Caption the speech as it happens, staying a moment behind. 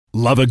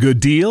Love a good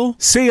deal?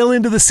 Sail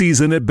into the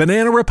season at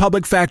Banana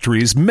Republic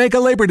Factory's Mega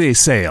Labor Day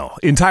Sale.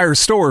 Entire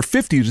store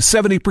 50 to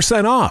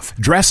 70% off.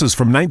 Dresses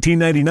from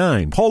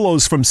 $19.99.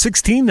 Polos from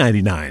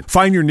 $16.99.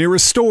 Find your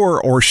nearest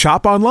store or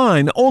shop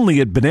online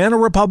only at Banana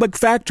Republic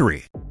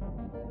Factory.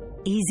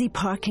 Easy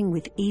parking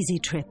with Easy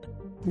Trip.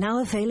 Now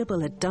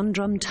available at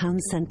Dundrum Town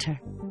Centre.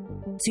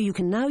 So you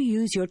can now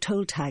use your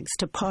toll tags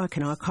to park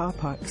in our car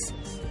parks.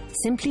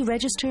 Simply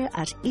register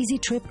at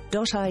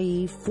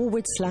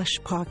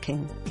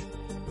easytrip.ie/parking.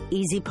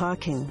 Easy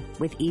parking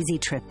with Easy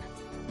Trip.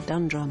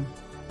 Dundrum,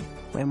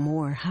 where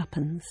more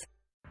happens.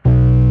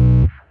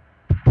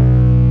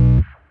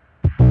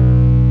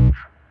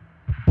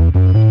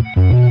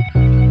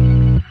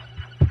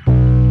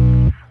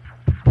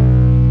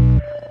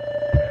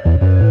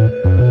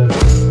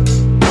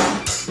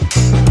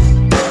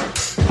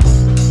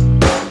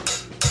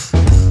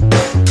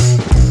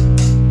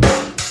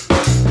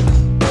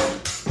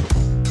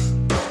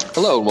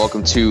 Hello and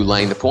welcome to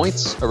Laying the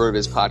Points, a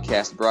RotoViz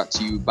podcast brought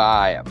to you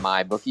by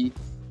MyBookie.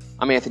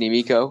 I'm Anthony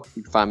Amico.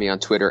 You can find me on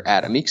Twitter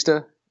at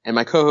Amixta, and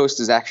my co-host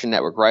is Action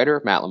Network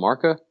writer Matt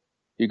LaMarca.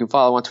 You can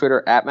follow on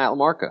Twitter at Matt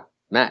LaMarca.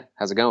 Matt,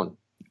 how's it going?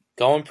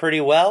 Going pretty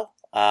well.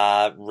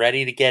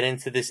 Ready to get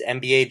into this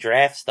NBA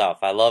draft stuff.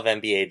 I love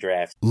NBA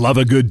drafts. Love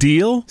a good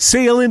deal?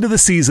 Sail into the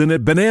season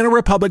at Banana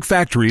Republic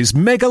Factory's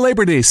Mega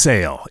Labor Day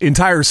Sale.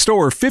 Entire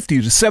store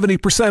 50 to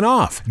 70%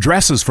 off.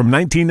 Dresses from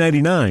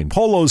 $19.99.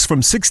 Polos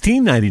from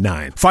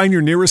 $16.99. Find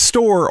your nearest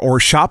store or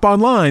shop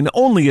online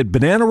only at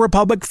Banana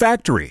Republic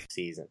Factory.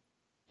 Season.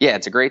 Yeah,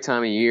 it's a great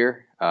time of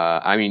year.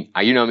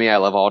 You know me, I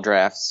love all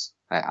drafts.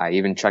 I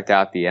even checked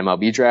out the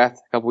MLB draft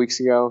a couple weeks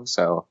ago,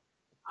 so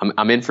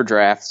I'm in for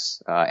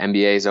drafts.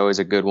 NBA is always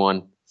a good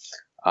one.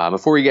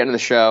 Before we get into the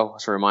show,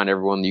 just to remind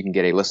everyone, you can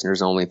get a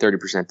listeners only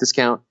 30%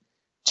 discount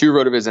to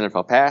RotoViz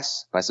NFL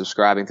Pass by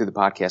subscribing through the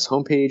podcast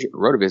homepage,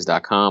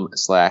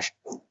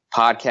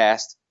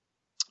 rotoviz.com/podcast.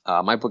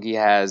 MyBookie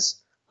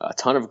has a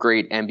ton of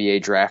great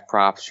NBA draft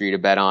props for you to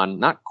bet on.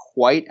 Not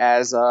quite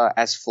as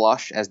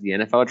flush as the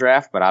NFL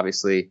draft, but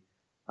obviously,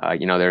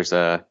 there's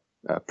a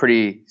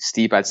pretty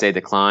steep, I'd say,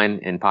 decline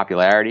in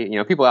popularity.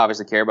 People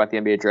obviously care about the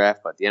NBA draft,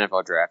 but the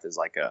NFL draft is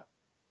like a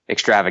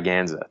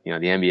extravaganza. The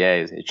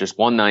NBA it's just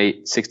one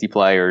night, 60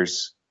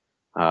 players.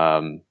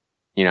 And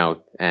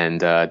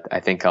I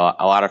think a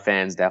lot of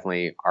fans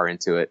definitely are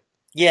into it.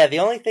 Yeah, the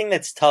only thing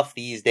that's tough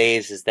these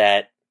days is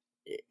that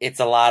it's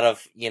a lot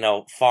of,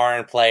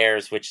 foreign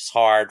players, which is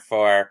hard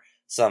for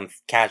some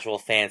casual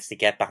fans to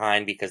get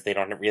behind because they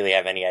don't really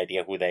have any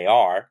idea who they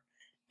are.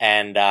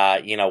 And,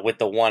 with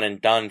the one and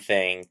done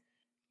thing,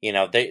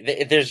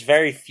 there's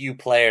very few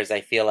players I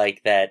feel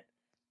like that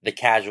the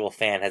casual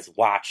fan has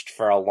watched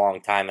for a long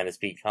time and has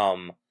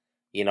become,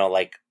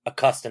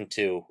 accustomed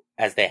to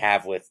as they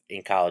have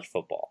in college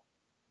football.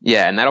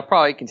 Yeah, and that'll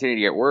probably continue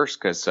to get worse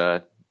because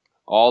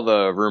all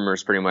the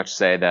rumors pretty much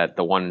say that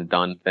the one and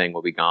done thing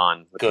will be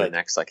gone within the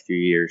next few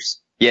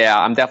years. Yeah,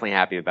 I'm definitely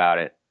happy about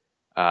it.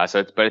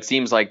 But it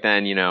seems like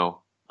then,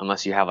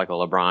 unless you have a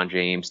LeBron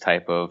James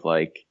type of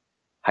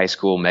high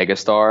school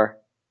megastar,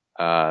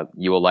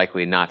 you will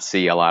likely not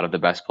see a lot of the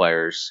best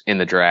players in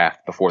the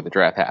draft before the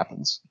draft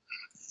happens.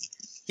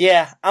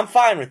 Yeah, I'm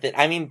fine with it.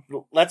 I mean,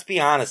 let's be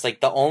honest.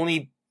 The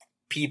only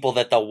people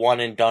that the one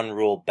and done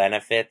rule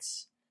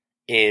benefits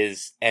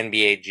is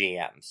NBA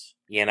GMs.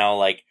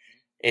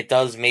 It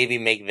does maybe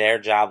make their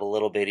job a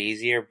little bit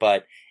easier.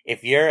 But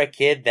if you're a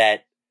kid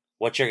that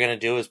what you're going to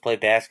do is play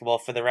basketball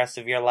for the rest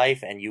of your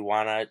life and you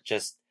want to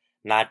just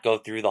not go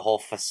through the whole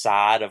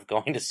facade of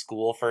going to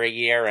school for a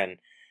year and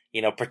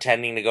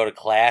pretending to go to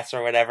class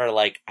or whatever,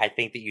 I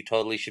think that you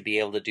totally should be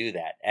able to do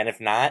that. And if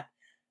not,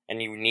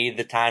 and you need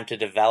the time to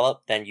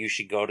develop, then you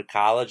should go to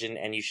college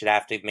and you should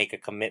have to make a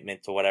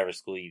commitment to whatever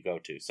school you go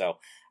to. So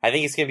I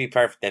think it's going to be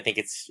perfect. I think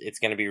it's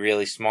going to be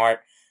really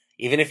smart.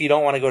 Even if you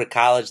don't want to go to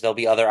college, there'll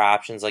be other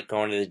options like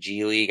going to the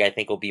G League. I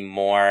think will be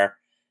more,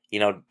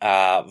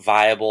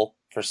 viable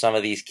for some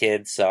of these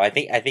kids. So I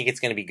think it's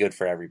going to be good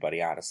for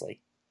everybody,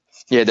 honestly.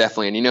 Yeah,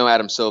 definitely. And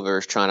Adam Silver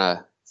is trying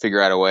to figure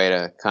out a way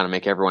to kind of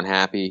make everyone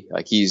happy.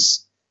 He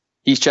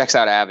checks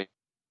out avenues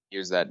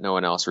that no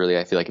one else really,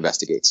 I feel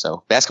investigates.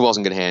 So basketball's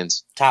in good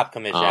hands. Top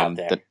commission out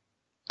there.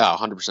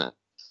 100%.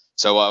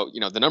 So,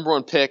 the number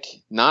one pick,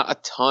 not a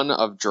ton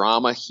of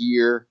drama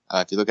here.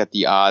 If you look at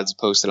the odds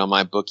posted on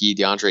MyBookie,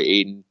 DeAndre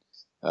Ayton,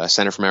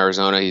 center from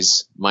Arizona,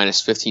 he's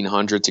minus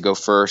 1,500 to go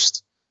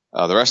first.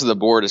 The rest of the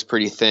board is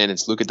pretty thin.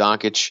 It's Luka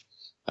Doncic,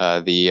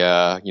 the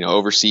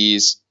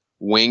overseas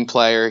wing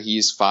player.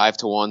 He's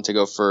 5-1 to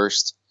go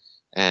first.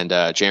 And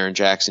Jaren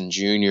Jackson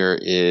Jr.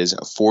 is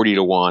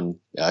 40-1.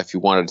 If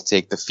you wanted to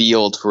take the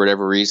field for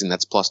whatever reason,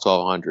 that's plus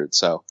 1,200.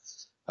 So,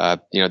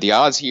 the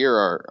odds here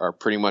are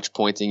pretty much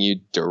pointing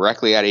you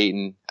directly at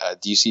Ayton.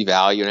 Do you see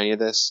value in any of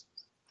this?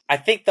 I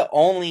think the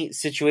only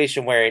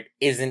situation where it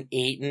isn't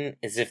Ayton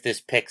is if this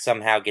pick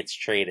somehow gets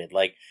traded.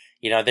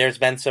 There's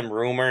been some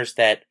rumors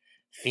that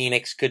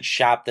Phoenix could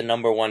shop the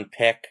number one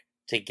pick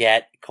to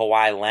get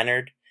Kawhi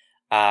Leonard.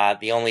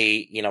 The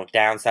only,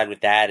 downside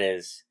with that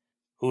is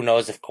Who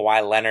knows if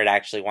Kawhi Leonard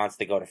actually wants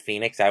to go to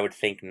Phoenix? I would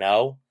think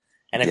no.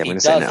 And if he No.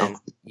 doesn't,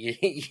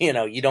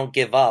 you don't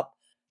give up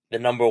the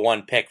number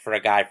 1 pick for a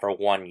guy for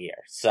 1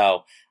 year.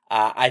 So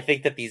I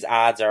think that these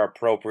odds are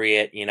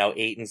appropriate.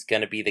 Ayton's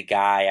going to be the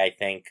guy, I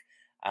think.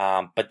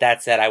 But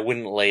that said, I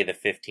wouldn't lay the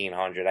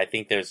 1,500. I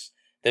think there's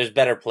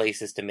better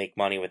places to make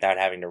money without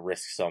having to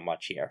risk so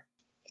much here.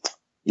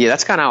 Yeah,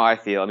 that's kind of how I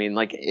feel. I mean,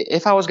 like,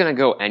 if I was going to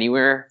go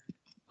anywhere,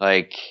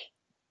 like,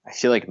 I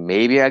feel like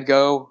maybe I'd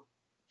go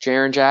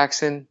Jaren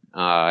Jackson,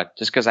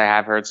 just because I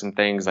have heard some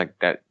things like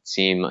that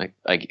seem like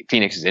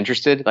Phoenix is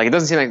interested. Like, it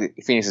doesn't seem like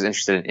Phoenix is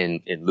interested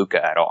in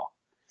Luka at all.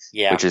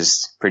 Yeah. Which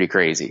is pretty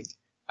crazy.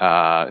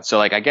 So,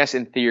 like, I guess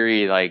in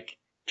theory, like,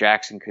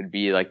 Jackson could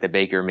be like the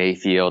Baker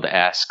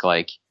Mayfield-esque,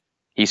 like,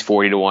 he's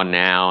 40-1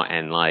 now,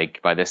 and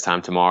like by this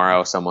time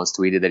tomorrow, someone's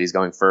tweeted that he's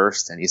going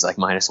first, and he's like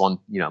 -1,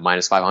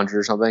 -500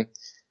 or something.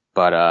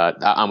 But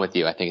I'm with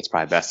you. I think it's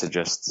probably best to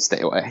just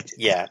stay away.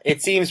 Yeah,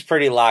 it seems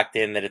pretty locked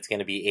in that it's going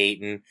to be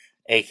Ayton,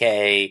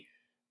 aka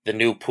the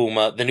new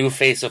Puma, the new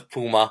face of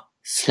Puma.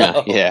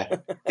 So. Yeah,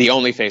 the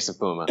only face of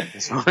Puma.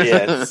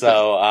 Yeah,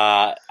 so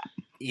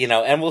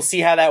and we'll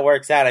see how that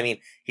works out. I mean,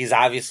 he's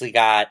obviously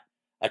got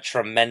a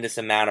tremendous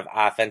amount of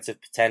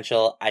offensive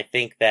potential. I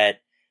think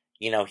that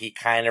he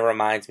kind of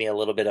reminds me a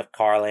little bit of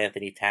Karl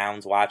Anthony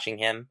Towns watching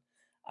him.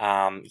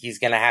 He's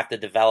going to have to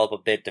develop a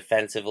bit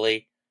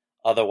defensively.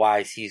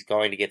 Otherwise, he's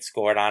going to get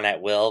scored on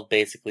at will,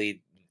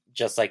 basically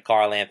just like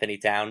Karl Anthony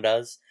Towns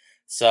does.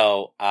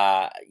 So,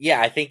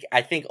 I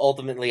think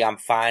ultimately I'm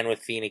fine with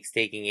Phoenix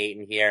taking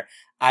Ayton here.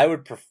 I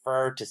would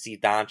prefer to see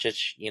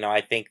Doncic.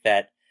 I think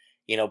that,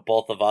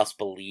 both of us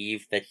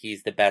believe that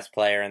he's the best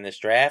player in this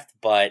draft,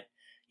 but,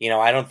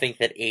 I don't think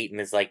that Ayton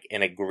is like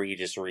an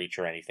egregious reach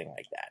or anything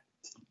like that.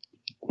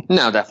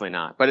 No, definitely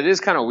not. But it is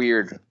kind of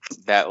weird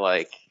that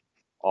like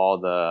all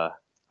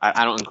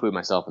I don't include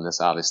myself in this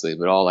obviously,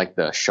 but all like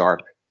the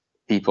sharp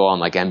people on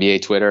like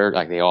NBA Twitter,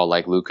 like they all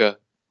like Luka,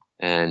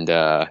 and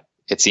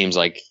it seems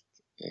like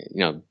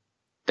them,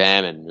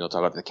 and we'll talk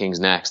about the Kings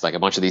next. Like a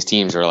bunch of these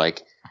teams are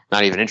like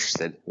not even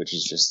interested, which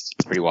is just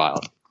pretty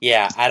wild.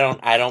 Yeah, I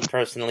don't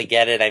personally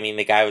get it. I mean,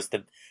 the guy was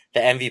the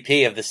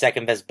MVP of the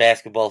second best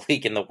basketball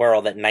league in the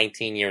world at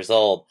 19 years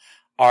old,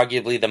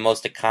 arguably the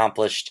most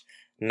accomplished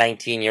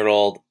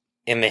 19-year-old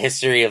in the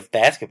history of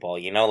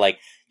basketball. Like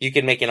you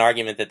can make an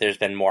argument that there's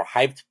been more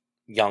hyped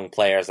young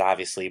players,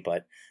 obviously,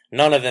 but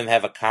none of them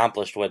have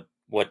accomplished what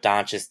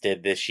Doncic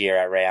did this year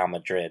at Real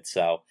Madrid.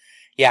 So,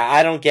 yeah,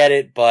 I don't get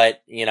it,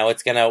 but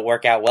it's going to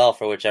work out well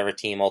for whichever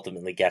team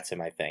ultimately gets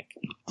him, I think.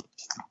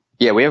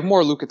 Yeah, we have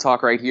more Luka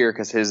talk right here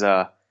because his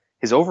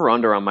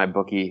over/under on my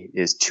bookie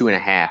is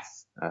 2.5.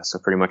 So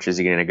pretty much is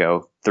he going to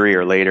go 3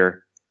 or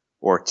later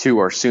or 2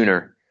 or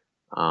sooner?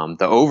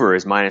 The over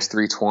is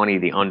 -320.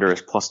 The under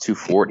is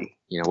 +240.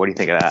 What do you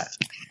think of that?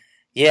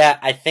 Yeah,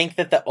 I think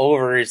that the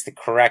over is the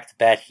correct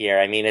bet here.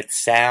 I mean, it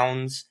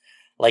sounds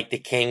like the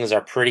Kings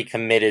are pretty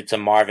committed to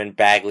Marvin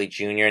Bagley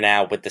Jr.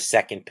 now with the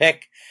second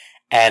pick.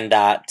 And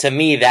to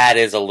me, that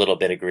is a little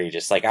bit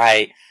egregious. Like,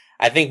 I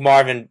think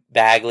Marvin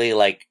Bagley,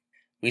 like,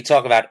 we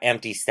talk about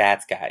empty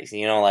stats guys,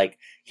 like,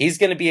 he's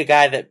going to be a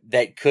guy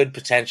that could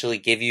potentially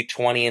give you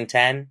 20 and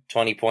 10,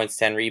 20 points,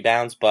 10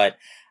 rebounds, but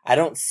I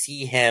don't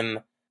see him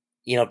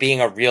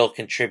being a real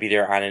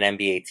contributor on an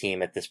NBA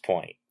team at this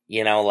point.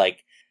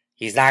 Like,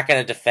 he's not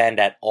going to defend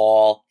at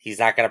all. He's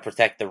not going to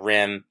protect the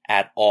rim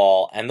at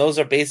all. And those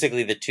are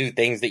basically the two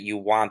things that you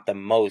want the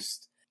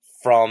most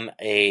from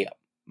a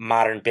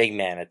modern big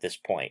man at this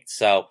point.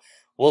 So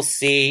we'll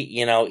see.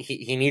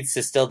 He needs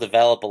to still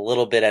develop a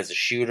little bit as a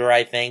shooter,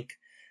 I think.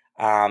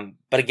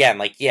 But again,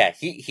 like, yeah,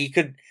 he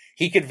could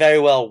very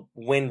well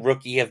win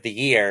Rookie of the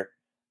Year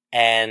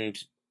and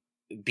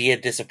be a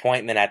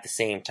disappointment at the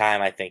same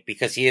time, I think,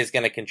 because he is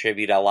going to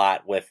contribute a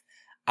lot with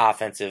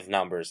offensive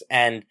numbers.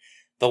 And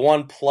the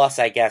one plus,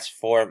 I guess,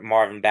 for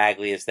Marvin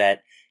Bagley is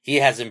that he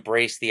has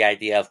embraced the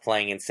idea of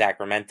playing in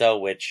Sacramento,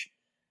 which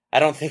I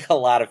don't think a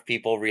lot of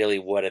people really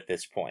would at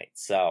this point.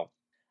 So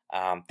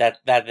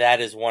that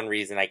is one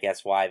reason, I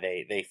guess, why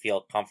they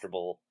feel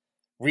comfortable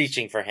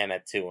reaching for him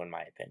at 2, in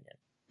my opinion.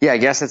 Yeah, I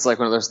guess it's like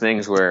one of those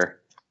things where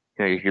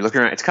you're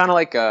looking around. It's kind of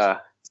like I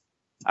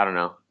don't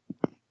know,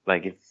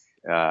 like if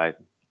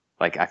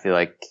like I feel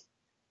like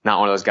not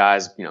one of those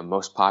guys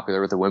most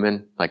popular with the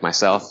women like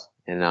myself.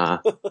 In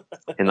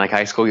like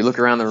high school, you look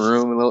around the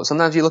room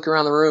sometimes you look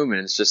around the room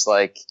and it's just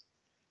like,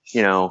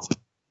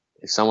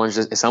 if someone's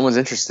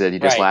interested, you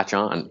just latch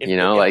on,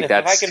 if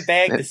I can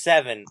bag the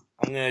 7,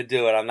 I'm going to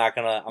do it. I'm not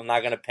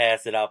going to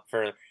pass it up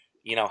for,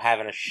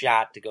 having a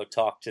shot to go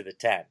talk to the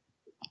 10.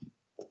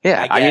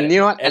 Yeah. I mean, you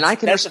know what? And I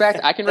can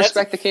respect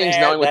the Kings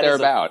knowing what they're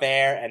about.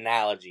 Fair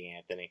analogy,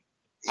 Anthony.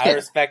 Yeah. I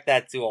respect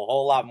that too a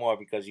whole lot more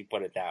because you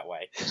put it that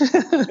way.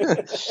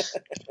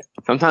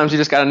 Sometimes you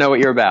just got to know what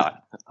you're about.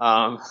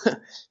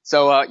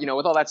 So,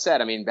 with all that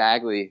said, I mean,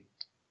 Bagley, if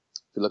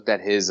you looked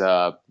at his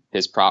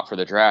prop for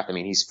the draft, I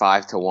mean, he's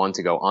 5-1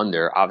 to go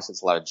under. Obviously,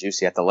 it's a lot of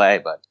juice you have to lay,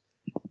 but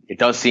it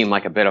does seem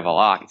like a bit of a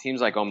lock. It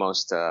seems like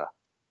almost,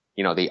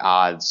 the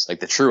odds, like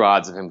the true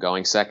odds of him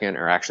going second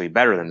are actually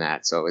better than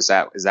that. So is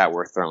that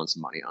worth throwing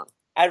some money on?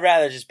 I'd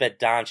rather just bet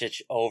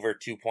Doncic over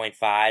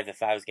 2.5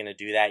 if I was going to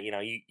do that.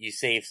 You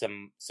save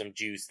some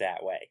juice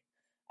that way.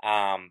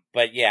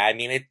 But yeah, I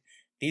mean,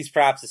 these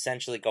props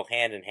essentially go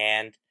hand in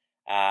hand.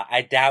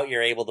 I doubt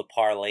you're able to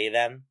parlay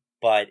them,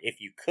 but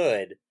if you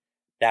could,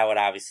 that would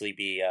obviously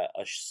be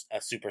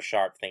a super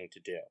sharp thing to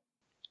do.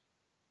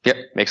 Yep,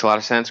 makes a lot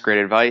of sense. Great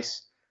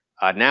advice.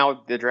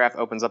 Now the draft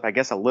opens up, I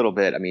guess, a little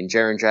bit. I mean,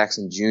 Jaren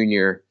Jackson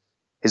Jr.,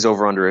 his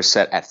over-under is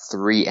set at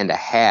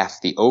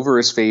 3.5. The over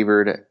is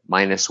favored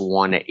minus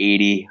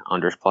 180,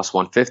 under is plus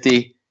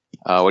 150.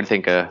 What do you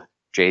think of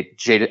J?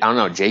 I don't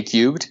know, J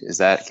cubed?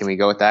 Can we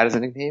go with that as a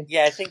nickname?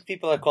 Yeah, I think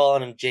people are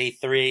calling him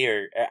J3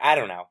 or I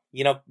don't know.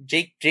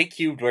 J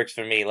cubed works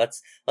for me.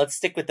 Let's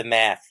stick with the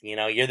math.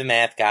 You're the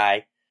math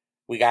guy.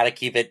 We got to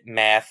keep it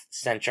math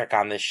centric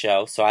on this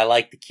show. So I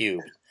like the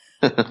cube.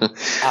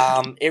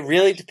 It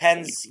really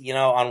depends,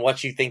 on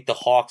what you think the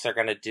Hawks are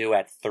going to do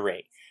at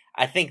 3.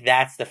 I think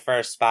that's the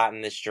first spot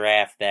in this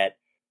draft that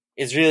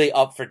is really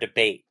up for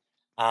debate.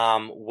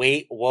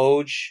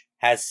 Woj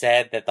has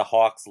said that the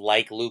Hawks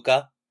like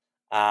Luka.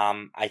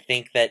 I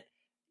think that,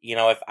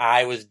 if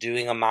I was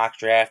doing a mock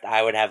draft,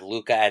 I would have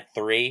Luka at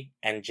 3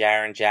 and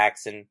Jaren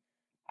Jackson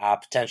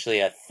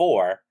potentially at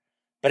 4.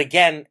 But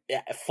again,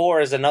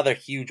 4 is another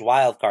huge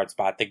wild card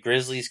spot. The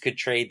Grizzlies could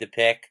trade the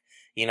pick.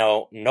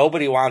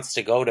 Nobody wants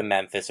to go to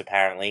Memphis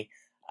apparently,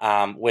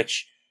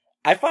 which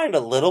I find a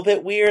little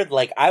bit weird.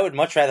 Like, I would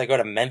much rather go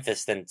to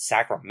Memphis than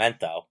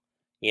Sacramento.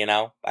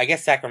 I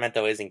guess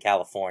Sacramento is in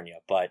California,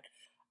 but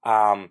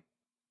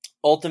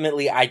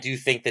ultimately, I do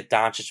think that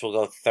Doncic will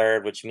go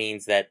 3rd, which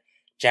means that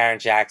Jaren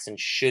Jackson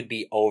should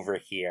be over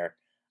here.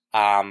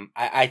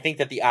 I think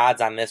that the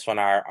odds on this one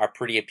are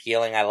pretty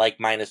appealing. I like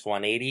minus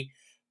 180,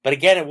 but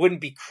again, it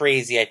wouldn't be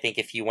crazy, I think,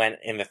 if he went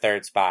in the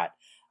 3rd spot.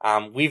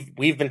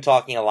 We've been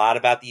talking a lot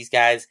about these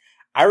guys.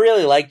 I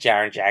really like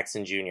Jaren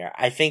Jackson Jr.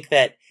 I think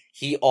that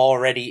he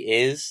already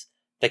is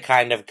the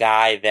kind of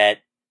guy that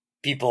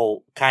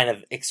people kind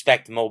of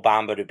expect Mo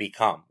Bamba to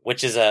become,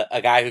 which is a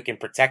guy who can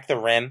protect the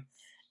rim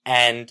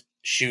and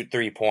shoot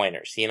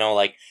 3-pointers.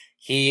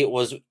 He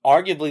was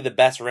arguably the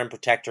best rim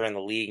protector in the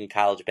league in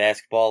college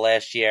basketball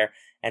last year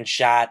and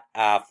shot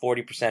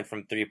 40%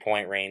 from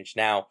 3-point range.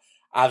 Now,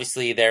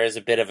 obviously, there is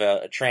a bit of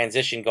a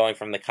transition going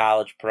from the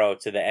college pro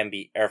to the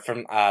NBA, or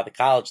from the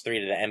college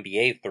 3 to the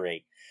NBA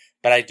 3.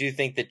 But I do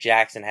think that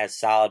Jackson has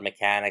solid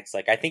mechanics.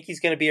 I think he's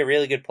going to be a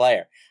really good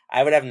player.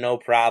 I would have no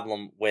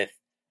problem with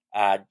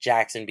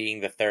Jackson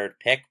being the 3rd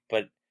pick,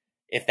 but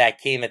if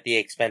that came at the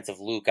expense of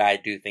Luka, I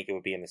do think it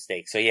would be a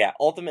mistake. So yeah,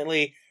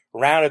 ultimately,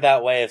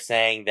 roundabout way of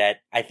saying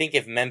that I think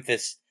if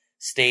Memphis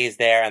stays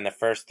there and the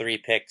first 3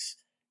 picks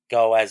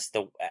go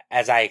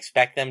as I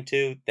expect them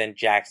to, then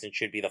Jackson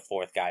should be the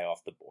 4th guy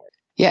off the board.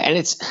 Yeah,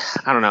 and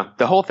I don't know.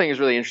 The whole thing is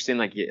really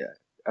interesting.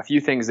 A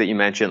few things that you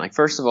mentioned.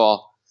 First of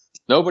all,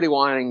 nobody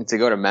wanting to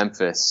go to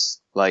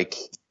Memphis.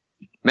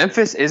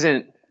 Memphis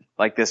isn't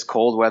this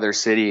cold weather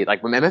city.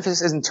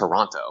 Memphis isn't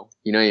Toronto.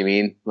 You know what I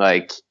mean?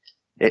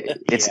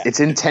 It's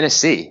in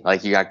Tennessee.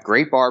 You got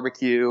great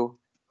barbecue,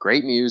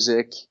 great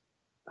music.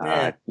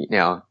 Yeah.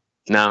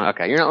 No,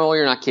 okay.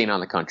 You're not keen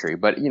on the country,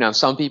 but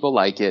some people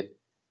like it.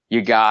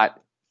 You got,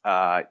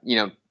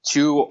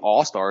 2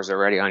 all-stars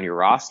already on your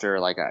roster.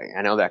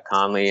 I know that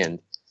Conley and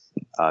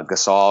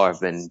Gasol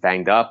have been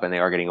banged up and they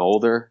are getting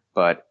older,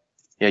 but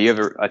you have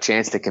a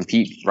chance to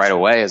compete right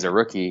away as a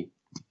rookie.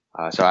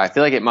 So I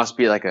feel like it must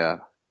be a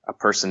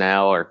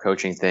personnel or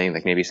coaching thing.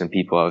 Maybe some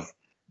people have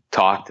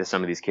talked to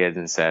some of these kids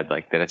and said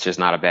that it's just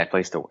not a bad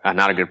place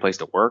not a good place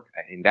to work.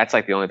 I mean, that's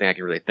the only thing I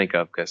can really think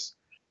of because,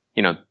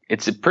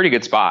 it's a pretty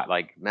good spot.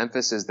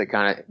 Memphis is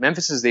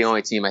the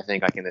only team I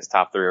think in this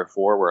top 3 or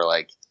 4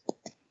 where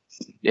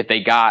if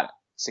they got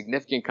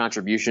significant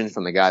contribution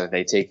from the guy that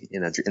they take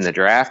in the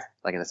draft,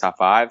 in the top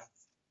 5,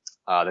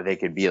 that they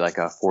could be a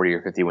 40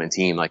 or 50 win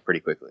team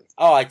pretty quickly.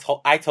 Oh,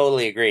 I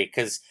totally agree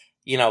because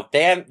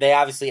they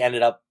obviously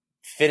ended up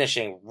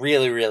finishing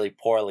really, really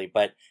poorly,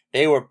 but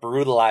they were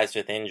brutalized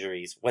with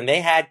injuries. When they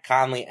had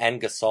Conley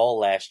and Gasol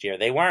last year,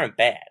 they weren't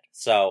bad.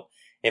 So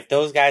if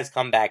those guys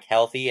come back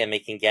healthy and they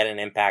can get an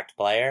impact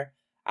player,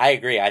 I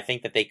agree. I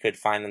think that they could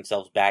find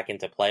themselves back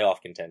into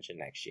playoff contention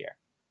next year.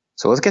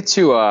 So let's get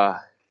to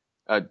a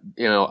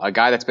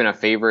guy that's been a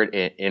favorite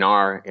in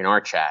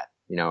our chat.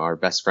 Our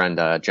best friend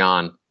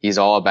John. He's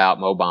all about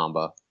Mo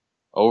Bamba.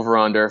 Over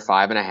under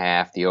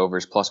 5.5. The over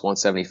is plus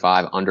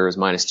 175. Under is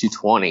minus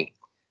 220.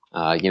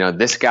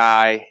 This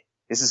guy.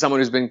 This is someone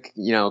who's been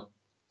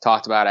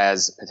talked about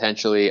as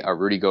potentially a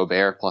Rudy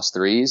Gobert plus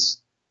 3s,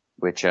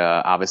 which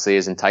obviously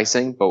is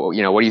enticing. But what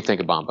do you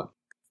think of Bamba?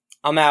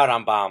 I'm out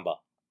on Bamba.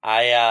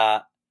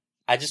 I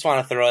just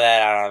want to throw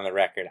that out on the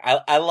record.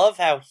 I love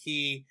how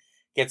he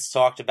gets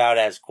talked about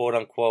as quote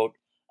unquote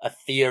a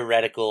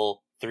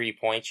theoretical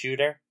 3-point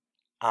shooter.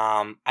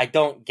 I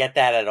don't get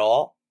that at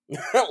all.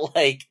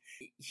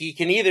 He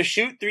can either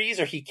shoot 3s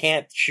or he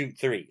can't shoot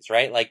 3s,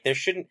 right?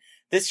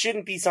 This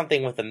shouldn't be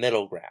something with a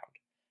middle ground.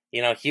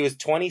 You know, he was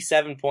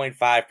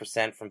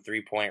 27.5% from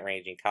 3-point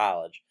range in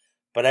college,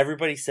 but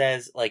everybody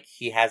says, like,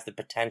 he has the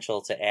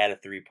potential to add a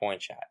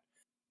 3-point shot.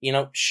 You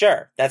know,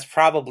 sure, that's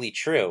probably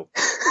true.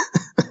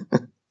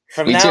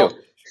 Me too.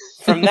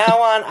 From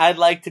now on, I'd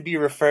like to be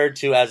referred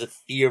to as a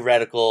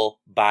theoretical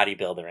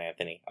bodybuilder,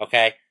 Anthony,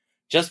 okay?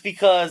 Just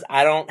because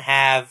I don't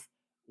have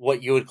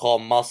what you would call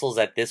muscles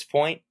at this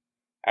point,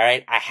 all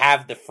right? I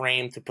have the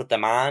frame to put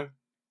them on.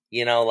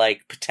 You know,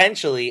 like,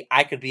 potentially,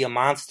 I could be a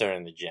monster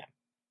in the gym.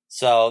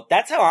 So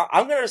that's how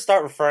I'm going to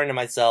start referring to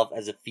myself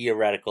as a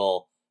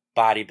theoretical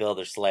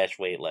bodybuilder /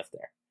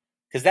 weightlifter.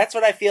 Because that's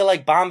what I feel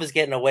like Bamba's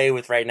getting away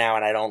with right now,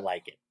 and I don't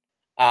like it.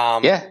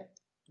 Yeah.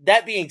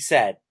 That being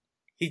said,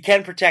 he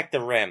can protect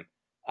the rim.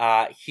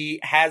 He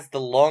has the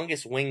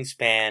longest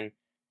wingspan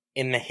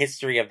in the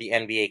history of the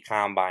NBA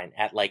Combine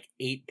at like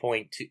 8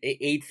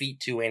 feet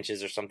 2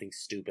 inches or something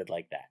stupid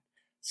like that.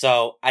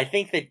 So I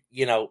think that,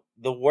 you know,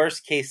 the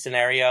worst case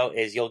scenario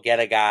is you'll get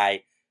a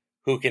guy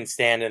who can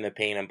stand in the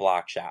paint and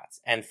block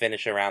shots and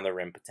finish around the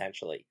rim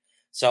potentially.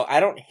 So I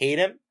don't hate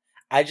him.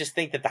 I just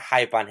think that the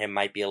hype on him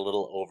might be a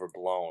little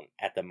overblown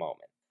at the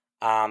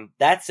moment.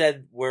 That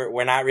said,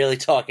 we're not really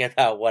talking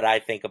about what I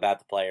think about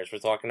the players. We're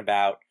talking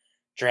about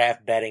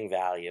draft betting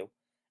value.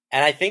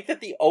 And I think that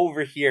the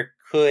over here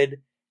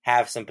could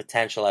have some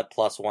potential at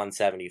plus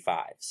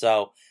 175.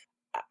 So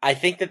I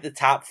think that the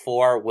top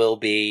 4 will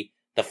be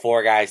the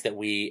 4 guys that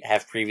we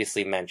have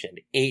previously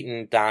mentioned: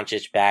 Ayton,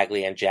 Doncic,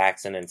 Bagley, and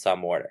Jackson in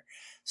some order.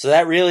 So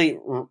that really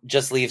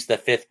just leaves the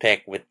 5th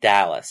pick with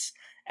Dallas.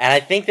 And I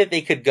think that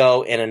they could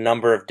go in a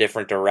number of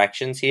different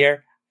directions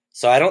here.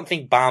 So I don't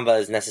think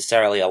Bamba is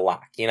necessarily a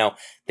lock. You know,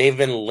 they've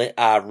been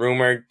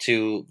rumored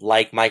to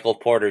like Michael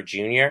Porter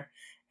Jr.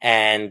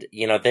 And,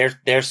 you know,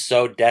 they're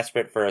so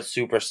desperate for a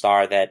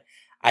superstar that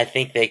I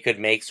think they could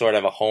make sort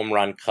of a home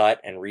run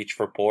cut and reach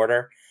for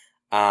Porter.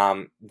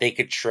 They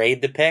could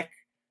trade the pick.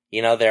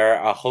 You know, there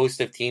are a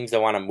host of teams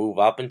that want to move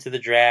up into the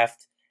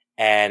draft,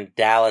 and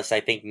Dallas, I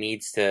think,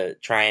 needs to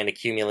try and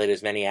accumulate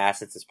as many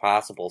assets as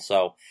possible.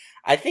 So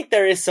I think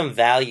there is some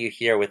value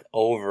here with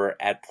over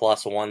at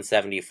plus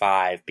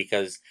 175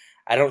 because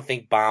I don't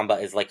think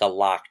Bamba is like a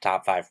lock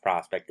top 5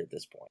 prospect at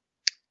this point.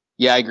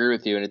 Yeah, I agree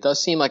with you. And it does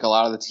seem like a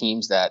lot of the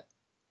teams that,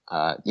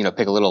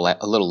 pick a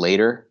little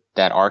later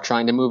that are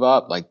trying to move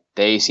up, like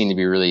they seem to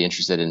be really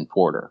interested in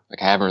Porter.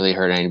 Like I haven't really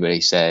heard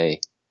anybody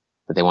say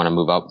that they want to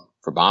move up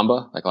for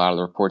Bamba. Like a lot of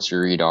the reports you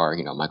read are,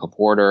 Michael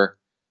Porter,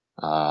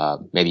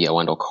 maybe a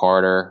Wendell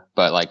Carter.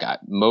 But like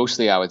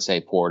mostly I would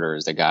say Porter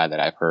is the guy that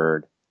I've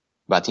heard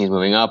about teams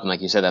moving up. And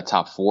like you said, that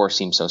top 4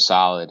 seems so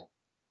solid.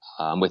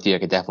 With you, I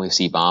could definitely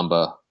see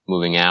Bamba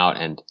moving out.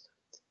 And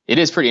it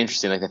is pretty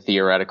interesting, like the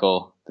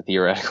theoretical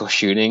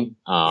shooting.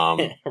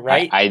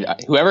 Right.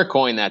 Whoever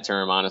coined that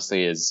term,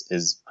 honestly,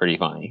 is pretty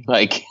funny.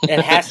 Like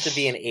it has to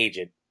be an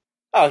agent.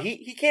 Oh,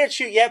 he can't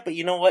shoot yet, but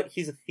you know what?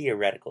 He's a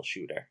theoretical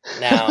shooter.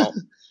 Now,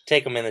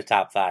 take him in the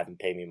top 5 and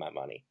pay me my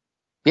money.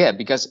 Yeah,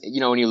 because,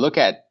 when you look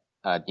at,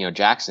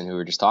 Jackson, who we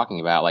were just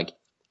talking about, like,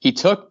 he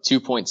took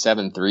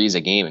 2.7 threes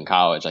a game in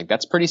college. Like,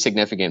 that's pretty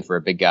significant for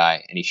a big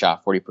guy, and he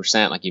shot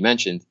 40%, like you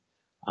mentioned.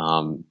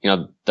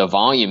 The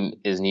volume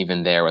isn't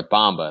even there with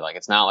Bamba. Like,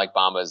 it's not like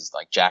Bamba's,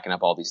 like, jacking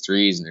up all these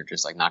threes and they're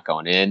just, like, not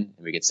going in.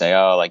 And we could say,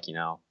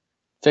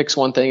 fix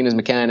one thing in his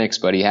mechanics,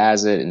 but he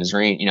has it in his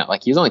range.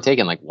 Like he's only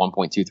taken like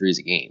 1.2 threes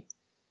a game.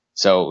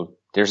 So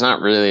there's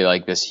not really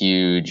like this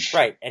huge.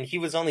 Right. And he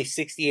was only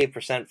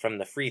 68% from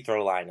the free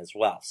throw line as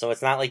well. So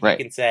it's not like right.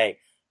 You can say,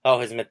 oh,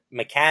 his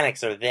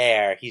mechanics are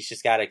there. He's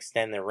just got to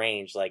extend the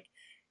range. Like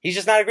he's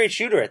just not a great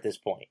shooter at this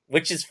point,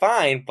 which is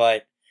fine.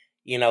 But,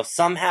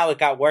 somehow it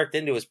got worked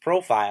into his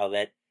profile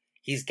that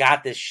he's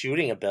got this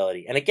shooting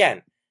ability. And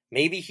again,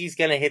 maybe he's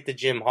going to hit the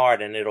gym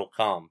hard and it'll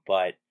come.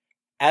 But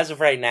as of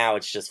right now,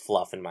 it's just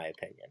fluff, in my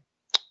opinion.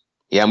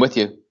 Yeah, I'm with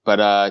you.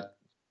 But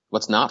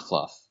what's not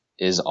fluff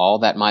is all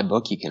that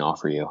MyBookie can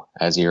offer you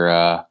as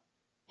your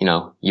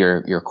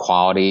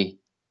quality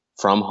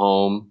from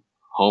home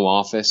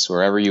office,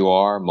 wherever you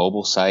are,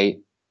 mobile site.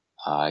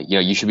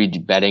 You should be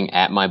betting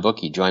at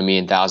MyBookie. Join me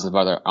and thousands of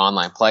other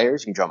online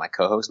players. You can join my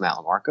co-host, Matt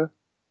LaMarca.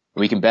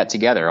 We can bet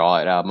together all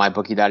at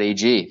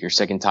MyBookie.ag. If you're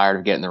sick and tired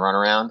of getting the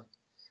runaround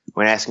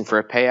when asking for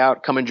a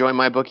payout, come and join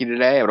MyBookie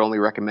today. I would only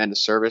recommend a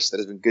service that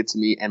has been good to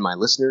me and my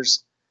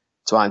listeners.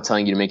 That's why I'm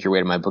telling you to make your way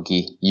to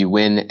MyBookie. You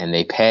win and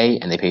they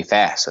pay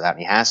fast without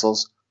any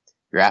hassles.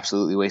 You're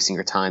absolutely wasting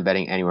your time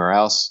betting anywhere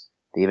else.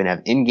 They even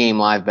have in-game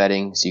live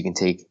betting, so you can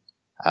take,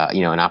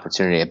 an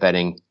opportunity at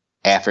betting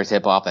after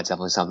tip-off. That's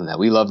definitely something that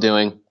we love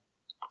doing.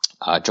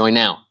 Join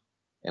now,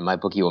 and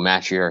MyBookie will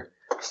match your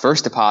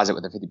first deposit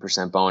with a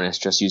 50% bonus.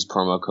 Just use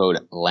promo code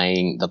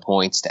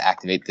LAYINGTHEPOINTS to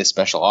activate this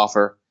special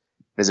offer.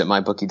 Visit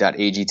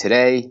MyBookie.ag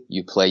today.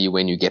 You play, you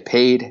win, you get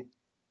paid.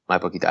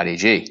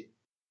 MyBookie.ag.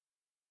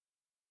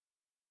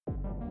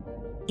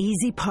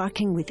 Easy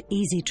parking with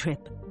Easy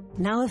Trip.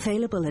 Now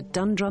available at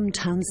Dundrum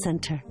Town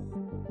Centre.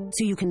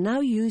 So you can now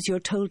use your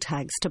toll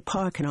tags to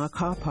park in our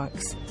car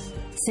parks.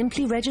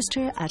 Simply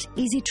register at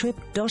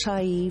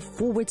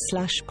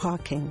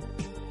easytrip.ie/parking.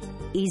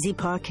 Easy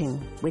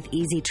parking with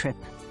Easy Trip.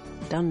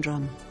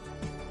 Dundrum,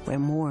 where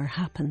more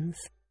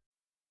happens.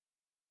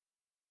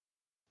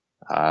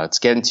 Let's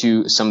get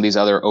into some of these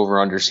other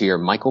over-unders here.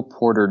 Michael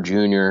Porter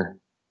Jr.,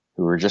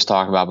 who we were just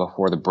talking about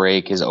before the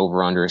break, his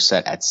over-under is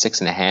set at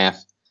 6.5.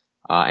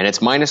 And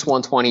it's minus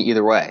 120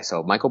 either way.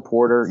 So Michael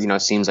Porter,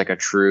 seems like a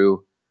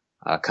true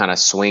kind of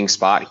swing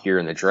spot here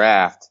in the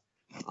draft.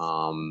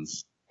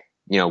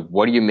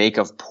 What do you make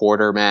of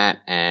Porter, Matt?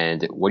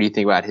 And what do you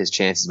think about his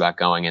chances about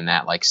going in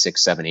that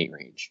 6, 7, 8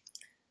 range?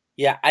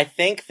 Yeah, I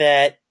think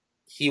that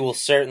he will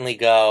certainly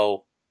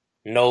go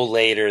no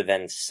later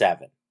than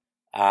 7.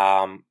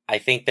 I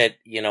think that,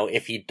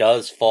 if he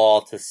does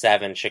fall to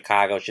 7,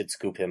 Chicago should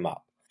scoop him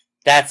up.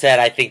 That said,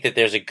 I think that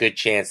there's a good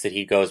chance that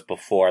he goes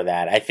before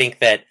that. I think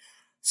that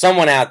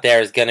someone out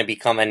there is going to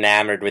become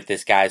enamored with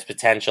this guy's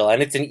potential,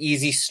 and it's an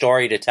easy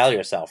story to tell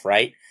yourself,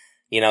 right?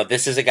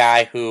 This is a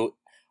guy who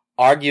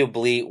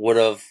arguably would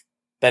have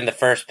been the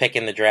first pick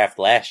in the draft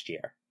last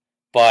year,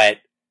 but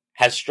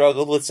has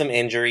struggled with some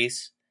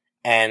injuries,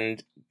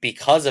 and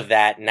because of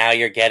that, now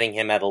you're getting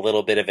him at a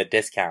little bit of a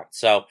discount.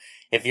 So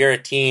if you're a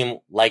team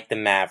like the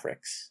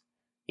Mavericks,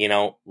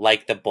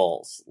 like the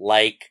Bulls,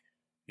 like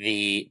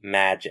the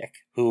Magic,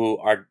 who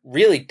are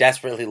really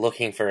desperately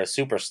looking for a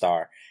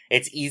superstar,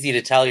 it's easy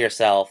to tell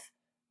yourself,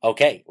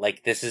 okay,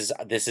 this is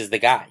the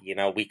guy.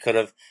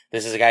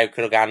 This is a guy who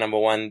could have gone number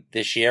 1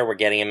 this year. We're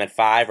getting him at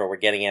 5, or we're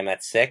getting him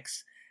at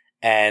 6.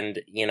 And,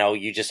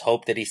 you just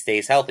hope that he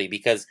stays healthy,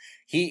 because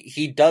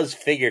he does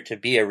figure to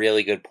be a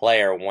really good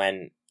player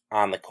when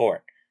on the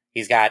court.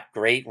 He's got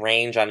great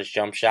range on his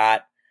jump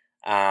shot.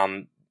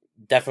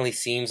 Definitely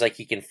seems like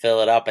he can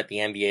fill it up at the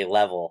NBA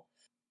level,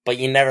 but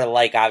you never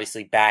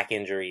obviously back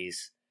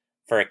injuries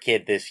for a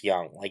kid this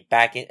young.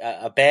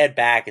 A bad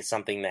back is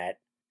something that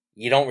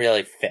you don't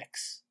really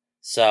fix.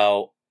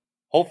 So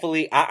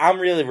hopefully, I'm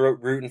really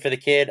rooting for the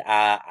kid.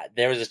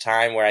 There was a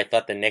time where I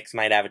thought the Knicks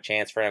might have a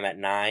chance for him at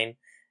 9,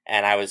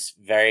 and I was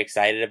very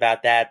excited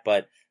about that,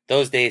 but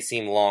those days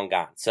seem long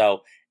gone.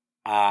 So,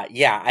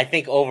 I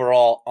think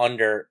overall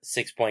under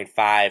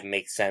 6.5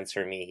 makes sense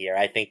for me here.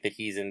 I think that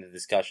he's in the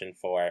discussion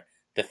for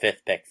the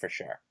 5th pick for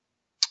sure.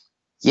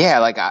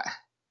 Yeah,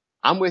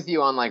 I'm with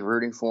you on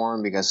rooting for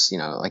him because,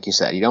 like you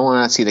said, you don't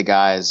want to see the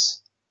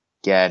guys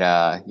get,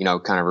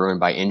 kind of ruined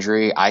by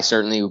injury. I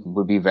certainly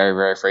would be very,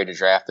 very afraid to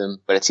draft him,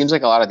 but it seems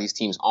like a lot of these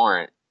teams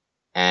aren't.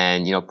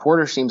 And,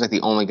 Porter seems like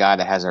the only guy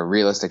that has a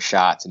realistic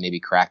shot to maybe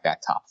crack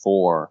that top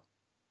 4.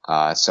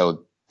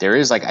 So there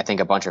is I think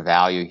a bunch of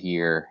value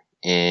here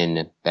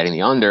in betting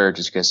the under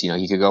just because,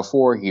 he could go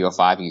 4, he could go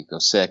 5, he could go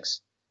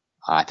 6.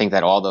 I think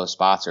that all those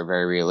spots are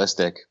very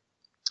realistic.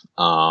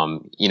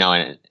 And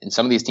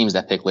some of these teams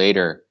that pick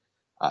later,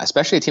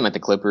 especially a team like the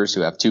Clippers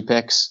who have 2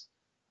 picks,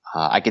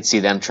 I could see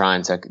them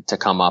trying to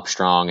come up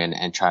strong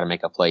and try to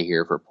make a play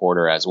here for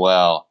Porter as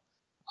well.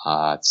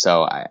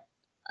 So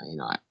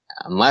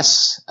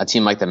unless a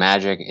team like the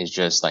Magic is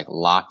just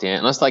locked in,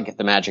 unless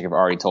the Magic have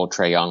already told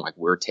Trae Young,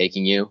 we're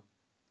taking you,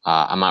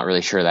 I'm not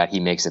really sure that he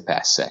makes it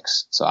past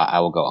 6. So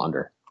I will go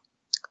under.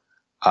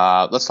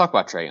 Let's talk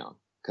about Trae Young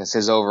because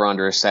his over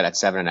under is set at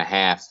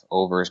 7.5.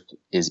 Over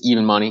is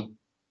even money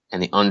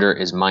and the under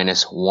is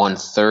minus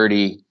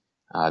 130.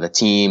 The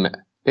team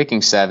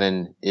picking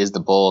 7 is the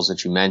Bulls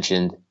that you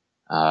mentioned,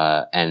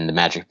 and the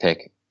Magic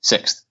pick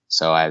 6th.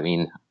 So,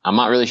 I'm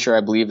not really sure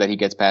I believe that he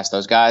gets past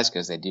those guys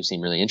because they do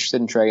seem really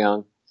interested in Trae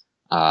Young.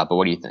 But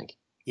what do you think?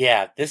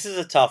 Yeah, this is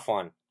a tough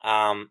one.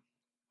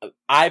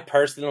 I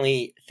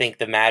personally think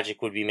the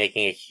Magic would be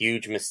making a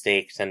huge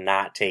mistake to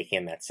not take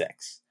him at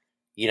 6.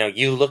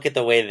 You look at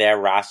the way their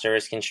roster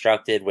is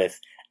constructed with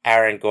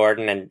Aaron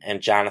Gordon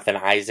and Jonathan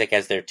Isaac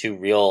as their 2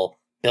 real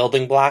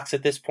building blocks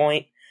at this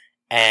point.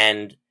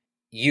 And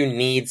you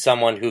need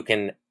someone who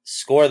can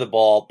score the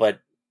ball,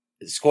 but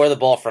score the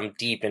ball from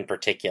deep in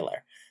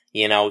particular.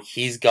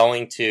 He's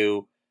going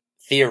to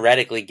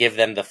theoretically give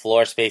them the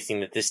floor spacing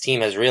that this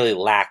team has really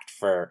lacked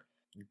for,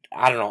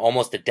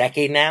 almost a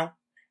decade now.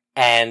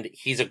 And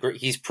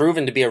he's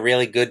proven to be a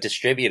really good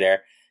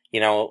distributor,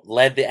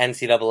 led the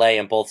NCAA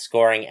in both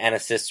scoring and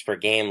assists per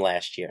game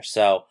last year.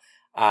 So,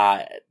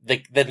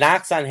 the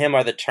knocks on him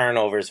are the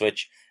turnovers,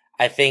 which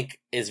I think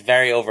is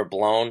very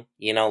overblown.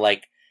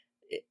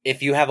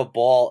 If you have a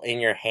ball in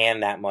your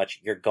hand that much,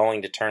 you're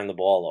going to turn the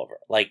ball over.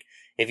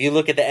 If you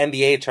look at the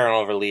NBA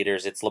turnover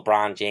leaders, it's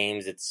LeBron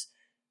James, it's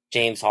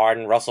James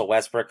Harden, Russell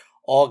Westbrook,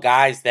 all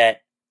guys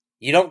that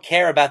you don't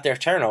care about their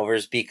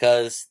turnovers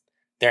because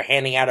they're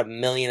handing out 1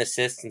 million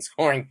assists and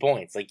scoring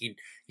points.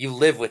 You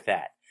live with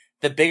that.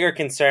 The bigger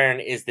concern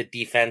is the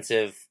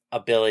defensive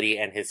ability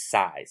and his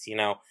size.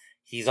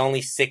 He's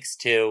only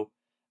 6'2",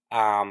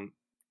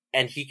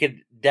 and he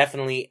could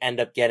definitely end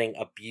up getting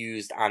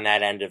abused on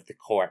that end of the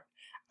court.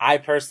 I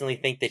personally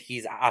think that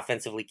he's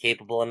offensively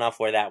capable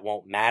enough where that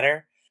won't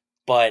matter,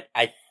 but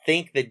I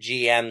think the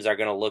GMs are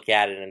going to look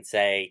at it and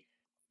say,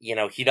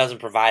 he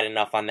doesn't provide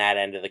enough on that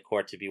end of the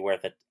court to be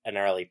worth an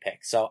early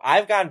pick. So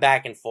I've gone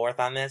back and forth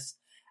on this.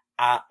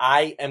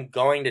 I am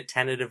going to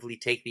tentatively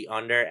take the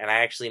under, and I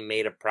actually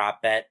made a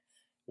prop bet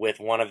with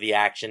one of the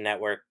Action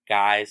Network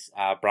guys,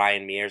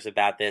 Brian Mears,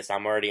 about this.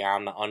 I'm already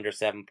on the under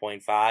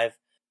 7.5,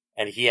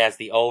 and he has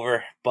the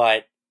over,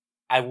 but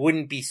I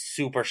wouldn't be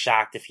super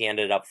shocked if he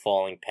ended up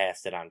falling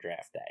past it on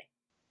draft day.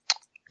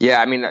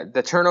 Yeah, I mean,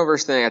 the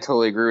turnovers thing, I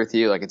totally agree with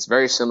you. Like, it's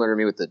very similar to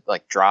me with the,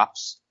 like,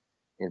 drops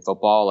in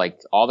football. Like,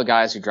 all the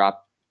guys who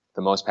drop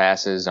the most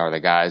passes are the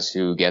guys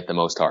who get the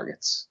most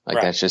targets. Like,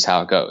 Right. That's just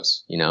how it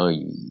goes. You know,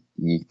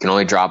 you can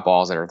only drop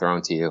balls that are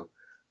thrown to you.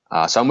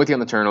 So I'm with you on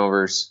the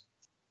turnovers,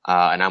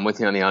 and I'm with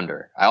you on the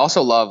under. I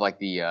also love, like,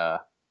 the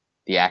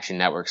Action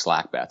Network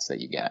Slack bets that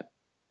you get.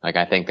 Like,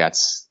 I think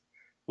that's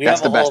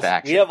the best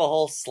action. We have a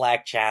whole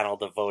Slack channel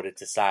devoted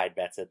to side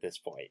bets at this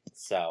point.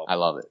 So I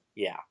love it.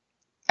 yeah.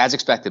 As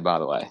expected, by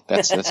the way.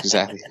 That's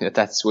exactly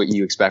that's what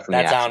you expect from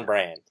That's the action. on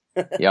brand.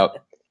 Yep.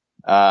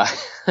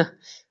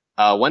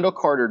 Wendell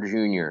Carter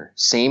Jr.,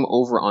 same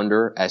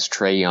over-under as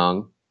Trae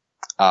Young,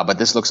 but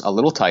this looks a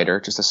little tighter,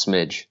 just a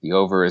smidge. The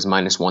over is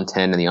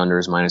 -110 and the under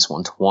is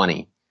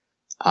 -120.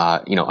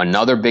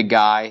 Another big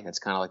guy, that's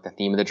kind of like the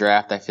theme of the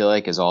draft, I feel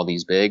like, is all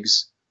these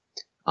bigs.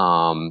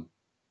 But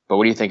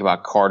what do you think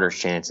about Carter's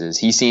chances?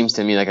 He seems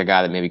to me like a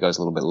guy that maybe goes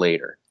a little bit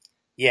later.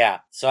 Yeah,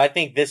 so I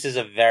think this is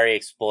a very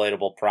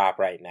exploitable prop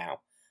right now.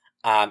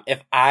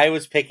 If I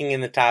was picking in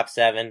the top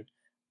 7,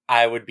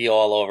 I would be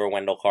all over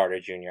Wendell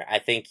Carter Jr. I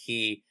think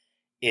he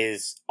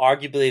is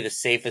arguably the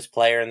safest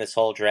player in this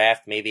whole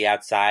draft, maybe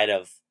outside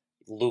of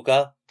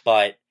Luka,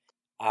 but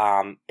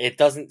it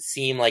doesn't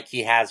seem like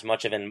he has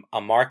much of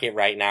a market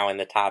right now in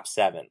the top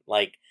 7.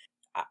 Like,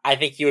 I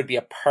think he would be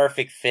a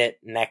perfect fit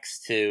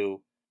next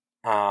to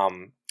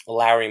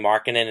Lauri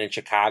Markkanen in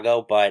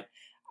Chicago, but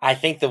I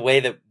think the way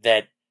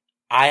that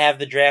I have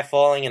the draft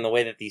falling and the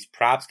way that these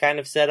props kind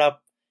of set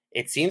up,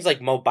 it seems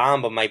like Mo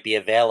Bamba might be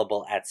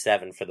available at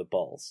 7 for the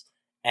Bulls.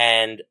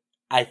 And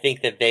I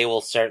think that they will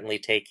certainly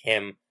take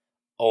him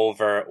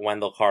over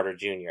Wendell Carter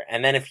Jr.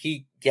 And then if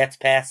he gets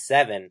past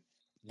 7,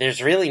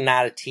 there's really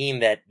not a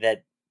team that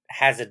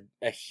has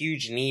a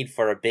huge need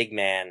for a big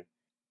man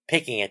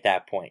picking at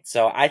that point.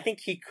 So I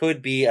think he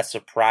could be a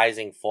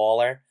surprising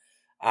faller.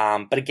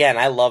 But again,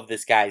 I love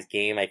this guy's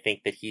game. I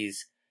think that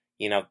he's,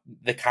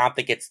 the comp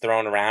that gets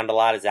thrown around a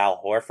lot is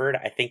Al Horford.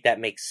 I think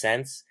that makes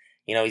sense.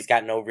 He's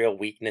got no real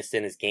weakness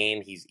in his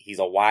game. He's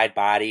a wide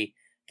body,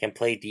 can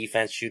play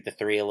defense, shoot the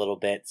 3 a little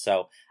bit.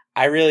 So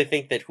I really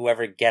think that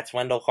whoever gets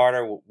Wendell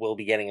Carter will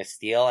be getting a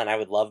steal, and I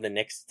would love the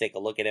Knicks to take a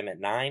look at him at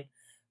 9.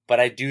 But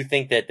I do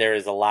think that there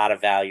is a lot of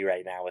value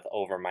right now with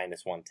over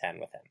 -110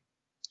 with him.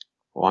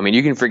 Well, I mean,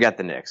 you can forget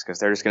the Knicks because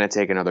they're just going to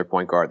take another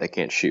point guard that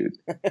can't shoot.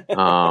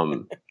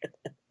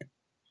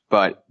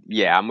 But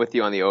yeah, I'm with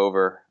you on the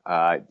over.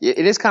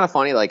 It is kind of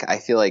funny. Like, I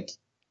feel like,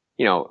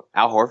 Al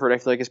Horford, I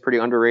feel like is pretty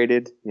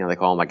underrated. They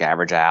call him like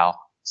Average Al.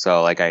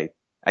 So like, I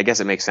guess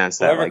it makes sense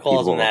that Whoever like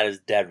calls people, him that is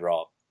dead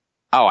wrong.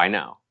 Oh, I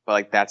know. But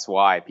like, that's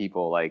why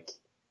people like,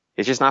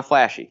 it's just not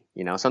flashy.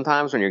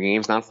 Sometimes when your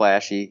game's not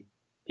flashy,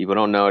 people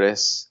don't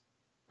notice,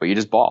 but you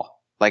just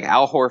ball. Like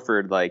Al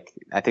Horford, like,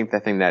 I think the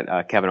thing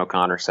that Kevin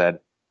O'Connor said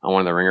on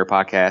one of the Ringer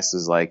podcasts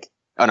is like,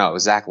 oh no, it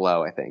was Zach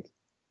Lowe, I think. He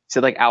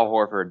said like Al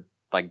Horford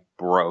like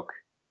broke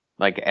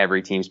like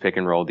every team's pick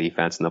and roll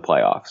defense in the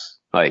playoffs.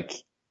 Like,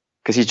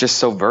 cause he's just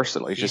so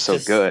versatile. He's just so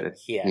good.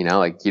 Yeah.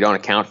 Like you don't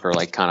account for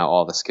like kind of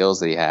all the skills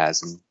that he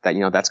has, and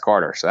that, that's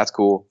Carter. So that's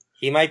cool.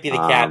 He might be the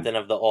captain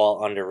of the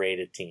all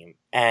underrated team.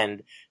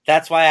 And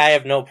that's why I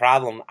have no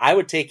problem. I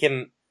would take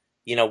him,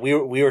 we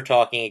were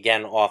talking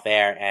again off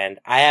air, and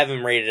I have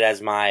him rated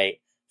as my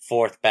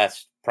 4th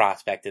best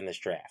prospect in this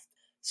draft.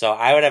 So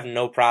I would have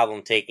no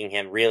problem taking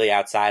him really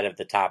outside of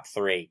the top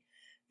 3.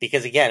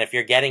 Because again, if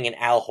you're getting an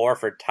Al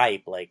Horford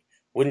type, like,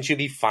 wouldn't you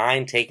be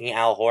fine taking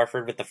Al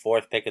Horford with the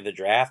 4th pick of the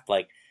draft?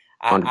 Like,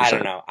 I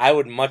don't know. I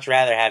would much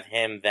rather have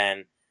him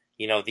than,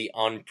 the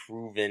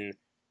unproven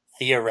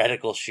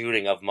theoretical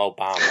shooting of Mo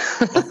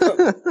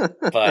Bamba.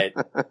 But,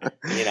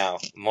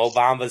 Mo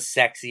Bamba's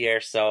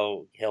sexier,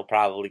 so he'll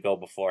probably go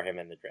before him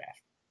in the draft.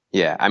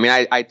 Yeah, I mean,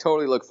 I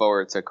totally look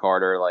forward to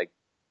Carter, like,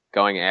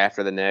 going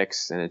after the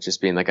Knicks, and it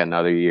just being, like,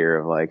 another year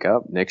of, like,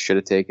 oh, Knicks should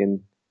have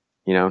taken,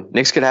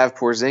 Knicks could have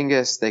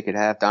Porzingis, they could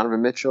have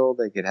Donovan Mitchell,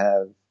 they could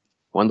have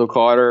Wendell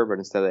Carter, but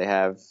instead they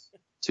have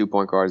 2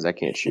 point guards that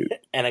can't shoot.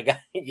 and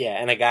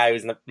a guy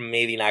who's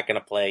maybe not going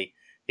to play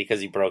because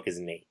he broke his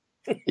knee.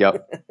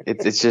 Yep.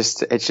 It's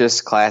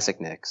just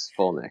classic Knicks,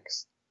 full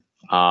Knicks.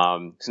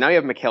 So now you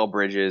have Mikal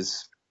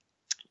Bridges.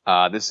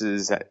 This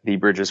is the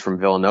Bridges from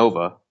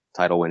Villanova,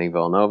 title winning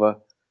Villanova.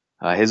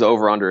 His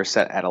over under is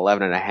set at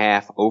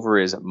 11.5. Over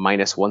is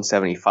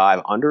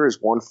 -175. Under is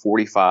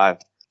 145.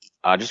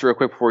 Just real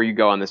quick before you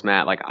go on this,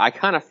 Matt, like I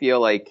kind of feel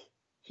like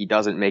he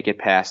doesn't make it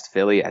past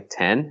Philly at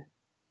 10.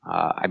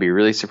 I'd be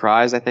really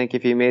surprised, I think,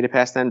 if he made it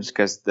past them, just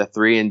because the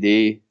 3 and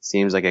D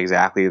seems like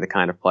exactly the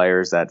kind of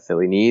players that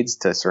Philly needs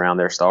to surround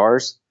their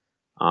stars.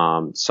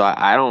 So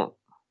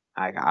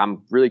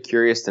I'm really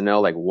curious to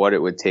know like what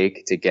it would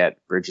take to get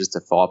Bridges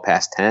to fall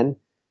past 10,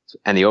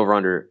 and the over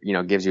under,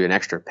 gives you an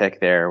extra pick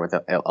there with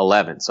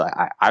 11. So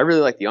I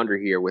really like the under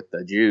here with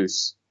the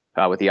juice,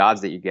 with the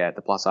odds that you get,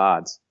 the plus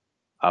odds.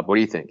 What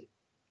do you think?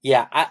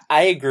 Yeah,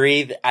 I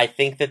agree. I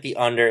think that the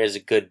under is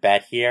a good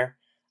bet here.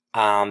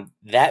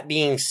 That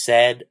being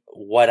said,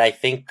 what I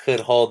think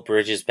could hold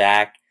Bridges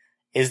back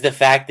is the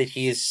fact that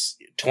he's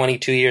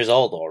 22 years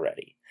old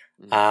already.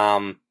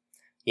 Mm-hmm.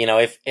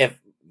 If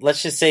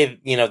let's just say,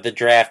 the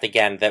draft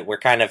again, that we're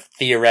kind of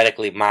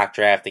theoretically mock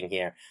drafting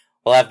here.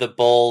 We'll have the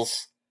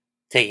Bulls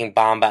taking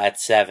Bamba at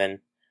 7.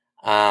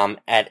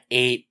 At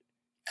 8,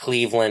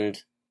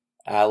 Cleveland.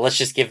 Let's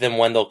just give them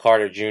Wendell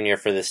Carter Jr.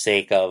 for the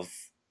sake of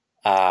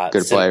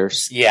good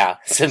players. Yeah,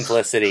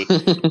 simplicity.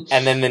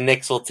 And then the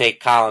Knicks will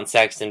take Colin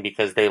Sexton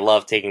because they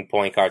love taking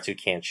point guards who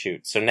can't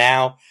shoot. So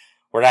now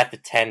we're at the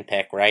 10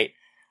 pick, right?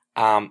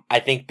 I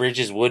think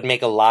Bridges would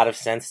make a lot of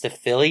sense to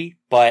Philly,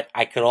 but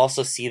I could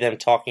also see them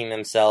talking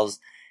themselves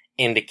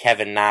into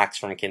Kevin Knox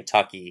from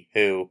Kentucky,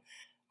 who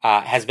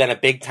has been a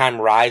big-time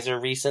riser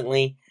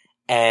recently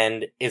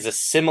and is a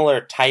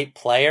similar type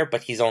player,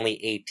 but he's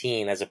only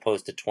 18 as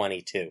opposed to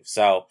 22.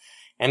 So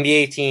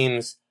NBA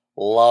teams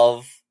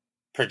love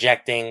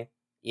projecting,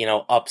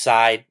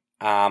 upside.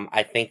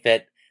 I think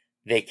that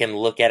they can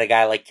look at a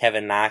guy like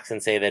Kevin Knox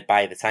and say that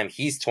by the time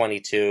he's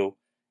 22,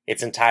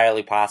 it's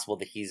entirely possible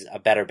that he's a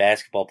better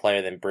basketball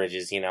player than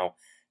Bridges,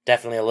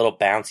 definitely a little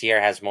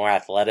bouncier, has more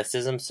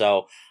athleticism.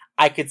 So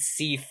I could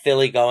see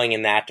Philly going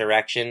in that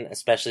direction,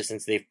 especially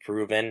since they've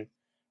proven,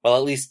 well,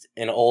 at least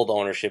in old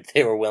ownership,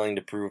 they were willing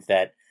to prove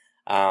that,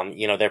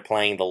 they're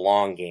playing the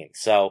long game.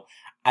 So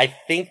I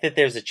think that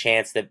there's a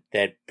chance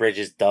that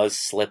Bridges does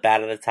slip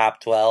out of the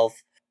top 12.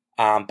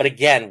 But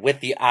again, with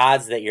the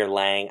odds that you're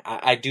laying,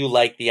 I do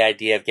like the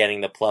idea of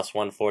getting the plus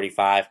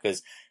 145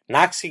 because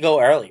Knox could go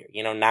earlier.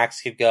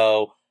 Knox could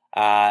go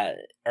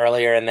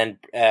earlier, and then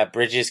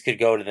Bridges could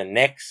go to the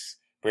Knicks.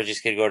 Bridges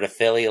could go to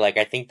Philly.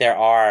 I think there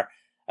are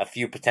a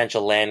few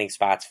potential landing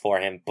spots for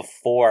him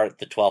before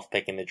the 12th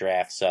pick in the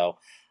draft. So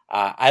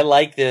I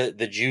like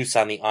the juice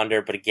on the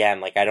under, but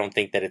again, I don't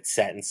think that it's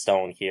set in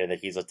stone here that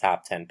he's a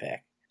top 10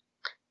 pick.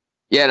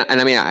 Yeah, and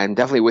I mean, I'm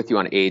definitely with you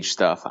on age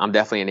stuff. I'm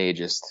definitely an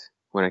ageist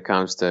when it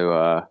comes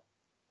to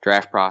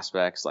draft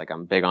prospects.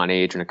 I'm big on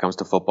age when it comes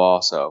to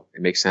football, so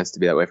it makes sense to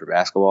be that way for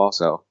basketball.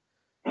 So,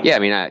 yeah, I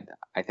mean,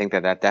 I think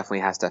that definitely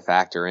has to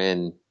factor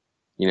in.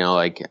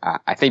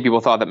 I think people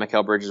thought that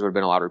Mikal Bridges would have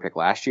been a lottery pick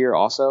last year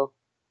also,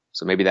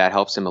 so maybe that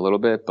helps him a little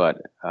bit.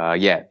 But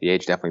yeah, the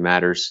age definitely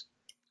matters.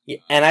 Yeah,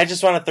 and I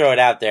just want to throw it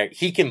out there.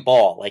 He can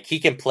ball. He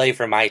can play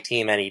for my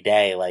team any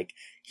day.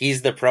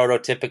 He's the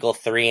prototypical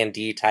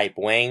 3-and-D type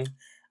wing.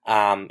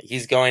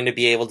 He's going to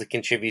be able to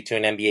contribute to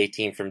an NBA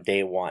team from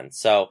day one.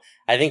 So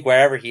I think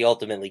wherever he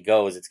ultimately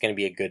goes, it's going to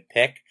be a good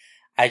pick.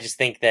 I just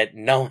think that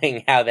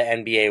knowing how the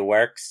NBA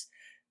works,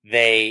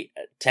 they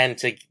tend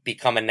to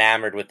become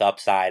enamored with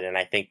upside, and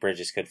I think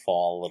Bridges could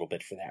fall a little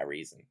bit for that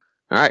reason.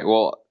 All right.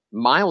 Well,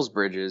 Miles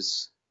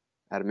Bridges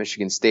out of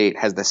Michigan State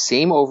has the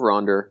same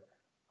over-under,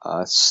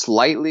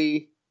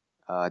 slightly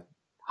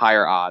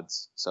higher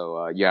odds.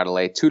 So you got to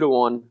lay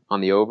 2-1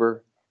 on the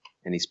over,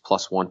 and he's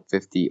plus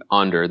 150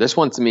 under. This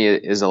one to me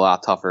is a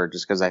lot tougher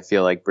just because I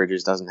feel like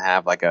Bridges doesn't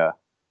have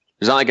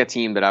there's not a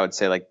team that I would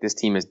say this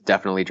team is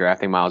definitely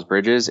drafting Miles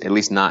Bridges, at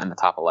least not in the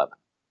top 11.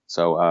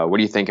 So what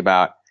do you think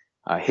about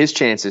his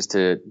chances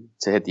to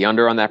hit the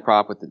under on that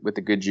prop with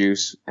the good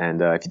juice?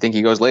 And if you think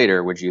he goes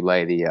later, would you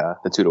lay the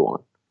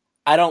 2-1?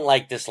 I don't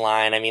like this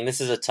line. I mean,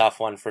 this is a tough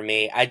one for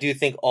me. I do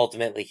think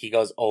ultimately he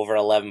goes over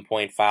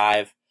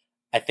 11.5.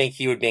 I think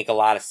he would make a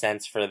lot of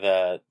sense for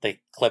the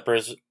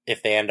Clippers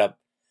if they end up,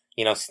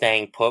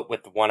 staying put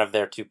with one of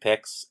their 2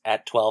 picks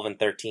at 12 and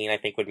 13. I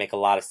think would make a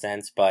lot of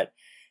sense. But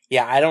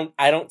yeah,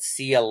 I don't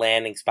see a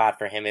landing spot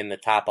for him in the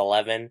top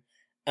 11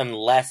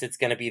 unless it's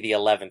going to be the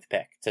 11th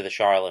pick to the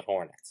Charlotte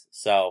Hornets.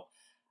 So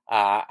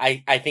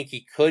I think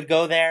he could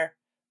go there,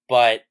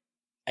 but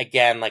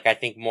again, I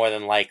think more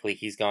than likely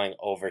he's going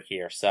over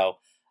here. So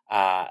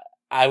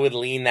I would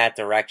lean that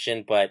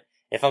direction, but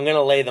if I'm going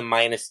to lay the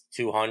minus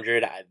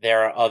 200,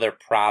 there are other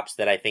props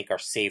that I think are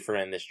safer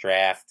in this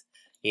draft.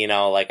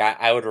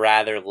 I would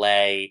rather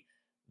lay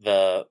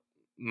the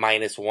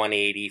minus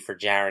 180 for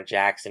Jaren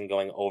Jackson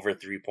going over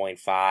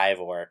 3.5,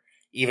 or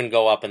even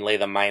go up and lay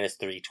the minus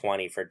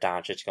 320 for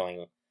Doncic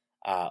going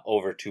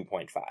over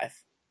 2.5.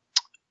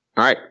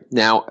 All right.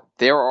 Now,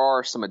 there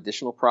are some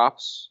additional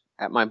props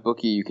at my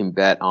bookie. You can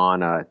bet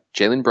on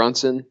Jalen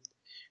Brunson,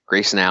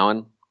 Grayson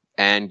Allen,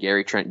 and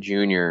Gary Trent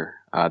Jr.,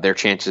 their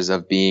chances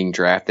of being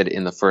drafted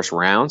in the first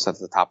round. So that's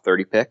the top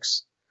 30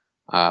 picks.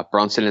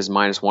 Brunson is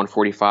minus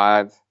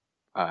 145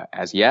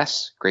 as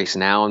yes.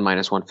 Grayson Allen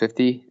minus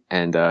 150,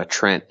 and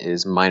Trent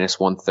is minus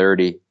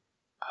 130.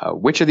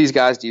 Which of these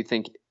guys do you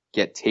think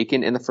get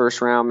taken in the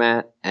first round,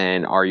 Matt?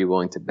 And are you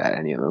willing to bet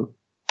any of them?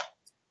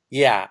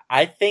 Yeah,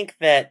 I think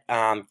that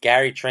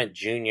Gary Trent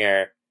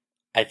Jr.,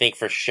 I think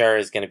for sure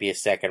is going to be a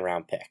second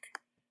round pick.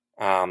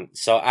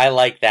 So I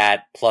like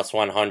that plus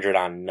 100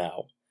 on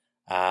no.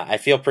 I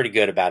feel pretty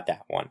good about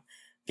that one.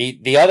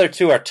 The other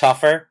 2 are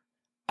tougher.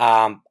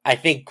 I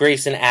think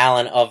Grayson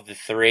Allen of the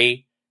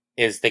 3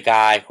 is the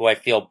guy who I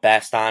feel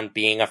best on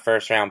being a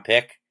first round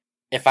pick.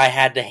 If I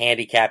had to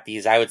handicap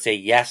these, I would say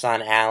yes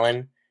on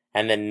Allen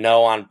and then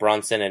no on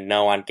Brunson and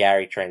no on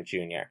Gary Trent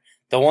Jr.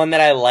 The one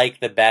that I like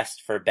the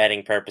best for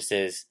betting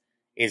purposes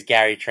is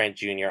Gary Trent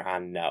Jr.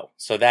 on no.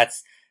 So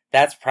that's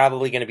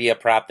probably going to be a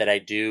prop that I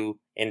do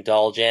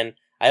indulge in.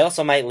 I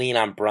also might lean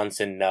on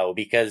Brunson no,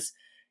 because,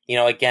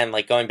 again,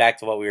 like going back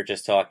to what we were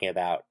just talking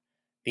about,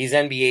 these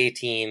NBA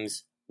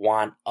teams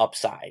want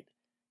upside,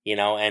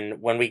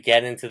 and when we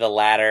get into the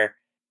latter,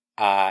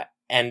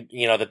 and,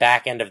 the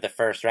back end of the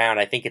first round,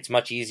 I think it's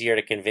much easier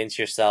to convince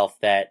yourself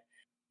that,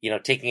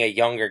 taking a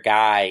younger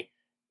guy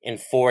in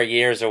 4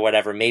 years or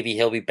whatever, maybe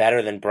he'll be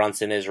better than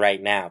Brunson is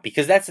right now.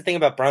 Because that's the thing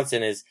about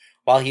Brunson is,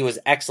 while he was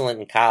excellent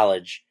in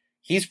college,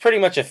 he's pretty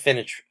much a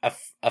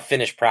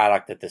finished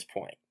product at this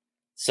point.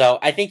 So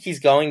I think he's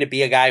going to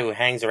be a guy who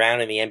hangs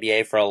around in the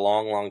NBA for a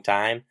long, long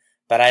time.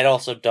 But I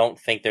also don't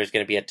think there's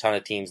going to be a ton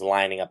of teams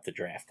lining up to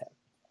draft him.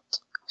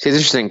 See, it's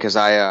interesting because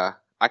I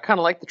kind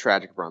of like the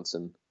tragic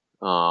Brunson.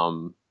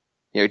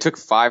 He took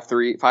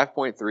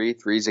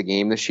 5.3 threes a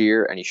game this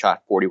year, and he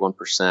shot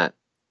 41%.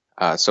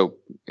 So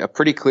a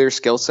pretty clear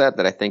skill set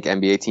that I think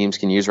NBA teams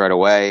can use right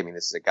away. I mean,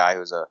 this is a guy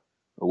who's a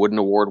Wooden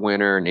Award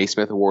winner,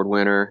 Naismith Award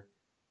winner,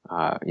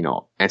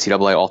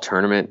 NCAA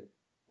All-Tournament.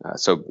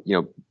 So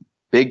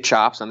big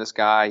chops on this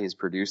guy. He's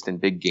produced in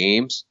big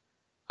games.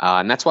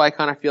 And that's why I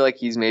kind of feel like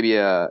he's maybe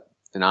an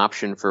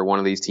option for one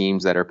of these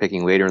teams that are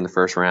picking later in the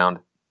first round.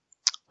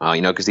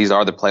 Because these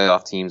are the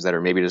playoff teams that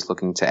are maybe just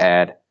looking to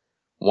add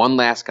one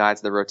last guy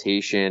to the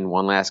rotation,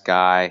 one last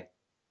guy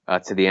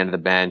to the end of the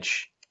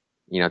bench,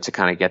 to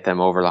kind of get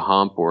them over the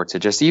hump, or to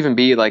just even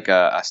be like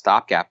a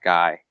stopgap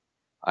guy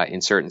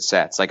in certain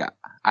sets. Like,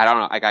 I don't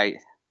know, like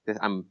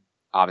I'm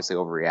obviously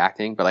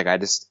overreacting, but like I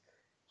just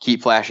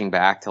keep flashing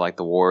back to like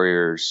the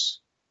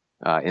Warriors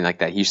in like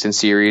that Houston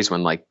series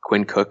when like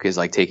Quinn Cook is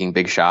like taking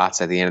big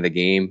shots at the end of the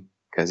game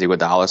because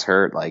Iguodala's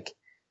hurt. Like,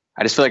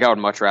 I just feel like I would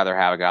much rather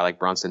have a guy like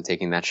Brunson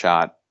taking that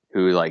shot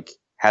who like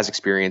has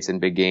experience in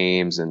big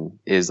games and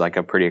is like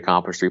a pretty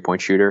accomplished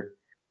 3-point shooter.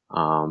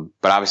 But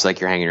obviously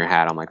like you're hanging your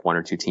hat on like one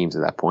or two teams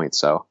at that point.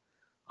 So,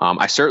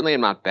 I certainly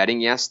am not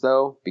betting yes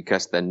though,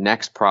 because the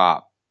next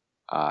prop,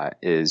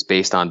 is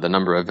based on the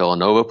number of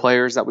Villanova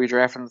players that we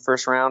drafted in the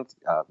first round.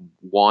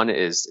 1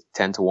 is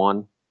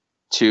 10-1.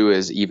 2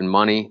 is even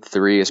money.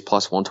 3 is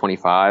plus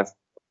 125.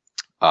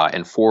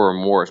 And 4 or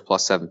more is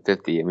plus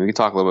 750. I mean, we can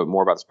talk a little bit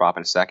more about this prop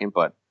in a second,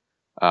 but,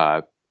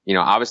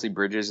 obviously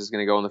Bridges is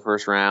going to go in the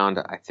first round.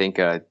 I think,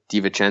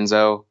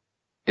 DiVincenzo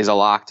is a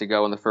lock to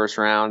go in the first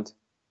round.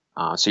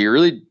 So you're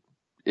really,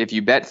 if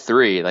you bet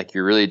 3, like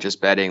you're really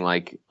just betting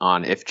like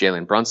on if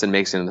Jalen Brunson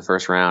makes it in the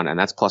first round, and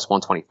that's plus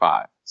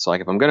 125. So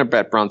like if I'm going to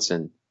bet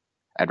Brunson,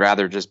 I'd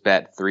rather just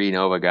bet 3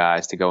 Nova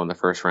guys to go in the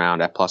first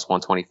round at plus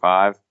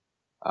 125.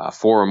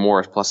 4 or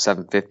more is plus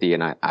 750.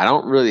 And I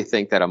don't really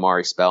think that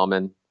Amari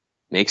Spellman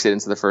makes it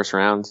into the first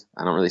round.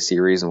 I don't really see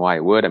a reason why he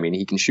would. I mean,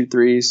 he can shoot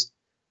threes,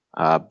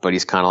 but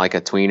he's kind of like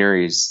a tweener.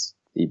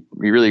 He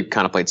really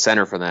kind of played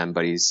center for them,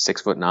 but he's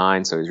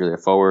 6'9", so he's really a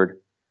forward.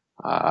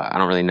 I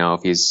don't really know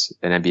if he's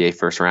an NBA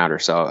first rounder.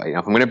 So, if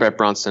I'm going to bet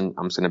Brunson,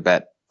 I'm just going to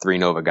bet 3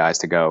 Nova guys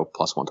to go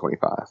plus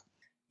 125.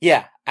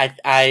 Yeah,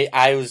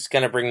 I was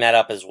going to bring that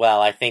up as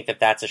well. I think that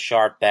that's a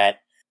sharp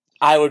bet.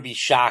 I would be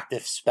shocked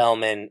if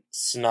Spellman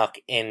snuck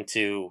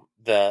into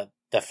the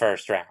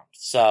first round.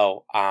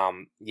 So,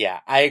 yeah,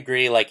 I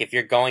agree. Like, if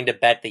you're going to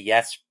bet the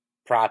yes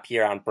prop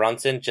here on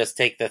Brunson, just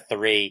take the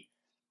 3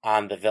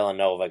 on the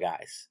Villanova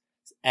guys.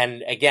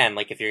 And again,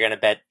 like if you're going to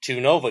bet 2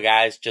 Nova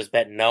guys, just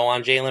bet no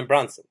on Jalen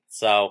Brunson.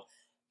 So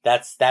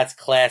that's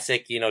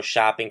classic,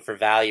 shopping for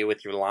value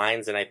with your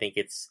lines. And I think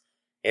it's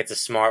a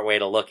smart way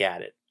to look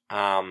at it.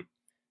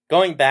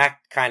 Going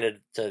back kind of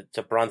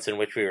to Brunson,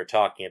 which we were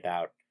talking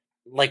about,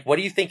 like, what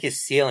do you think his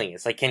ceiling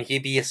is? Like, can he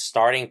be a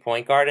starting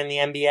point guard in the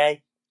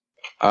NBA?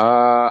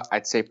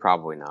 I'd say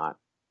probably not.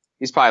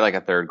 He's probably like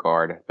a third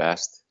guard at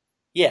best.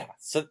 Yeah.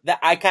 So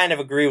I kind of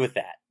agree with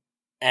that.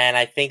 And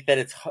I think that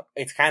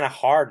it's kind of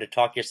hard to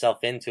talk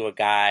yourself into a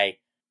guy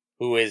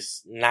who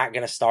is not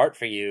going to start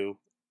for you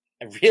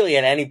really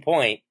at any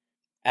point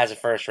as a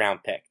first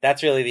round pick.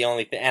 That's really the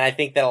only thing. And I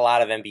think that a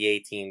lot of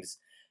NBA teams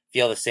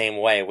feel the same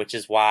way, which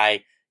is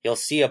why you'll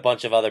see a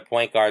bunch of other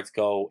point guards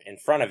go in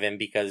front of him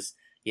because,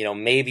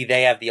 maybe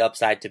they have the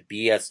upside to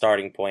be a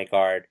starting point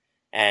guard.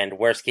 And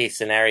worst case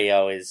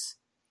scenario is,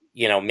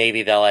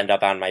 maybe they'll end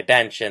up on my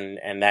bench and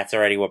that's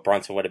already what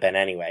Brunson would have been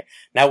anyway.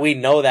 Now we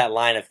know that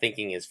line of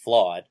thinking is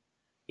flawed.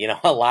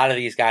 A lot of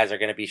these guys are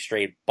going to be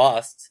straight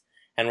busts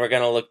and we're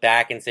going to look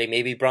back and say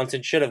maybe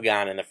Brunson should have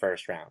gone in the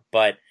first round,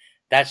 but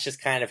that's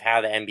just kind of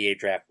how the NBA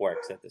draft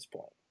works at this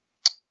point.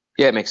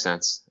 Yeah, it makes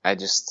sense.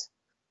 There's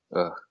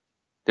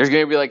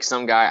going to be like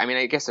some guy. I mean,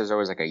 I guess there's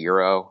always like a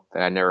Euro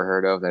that I never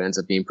heard of that ends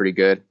up being pretty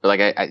good, but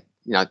like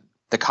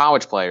the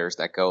college players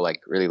that go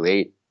like really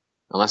late,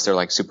 unless they're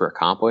like super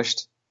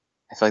accomplished,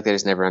 I feel like they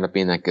just never end up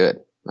being that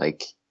good.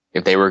 Like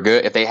if they were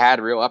good, if they had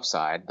real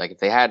upside, like if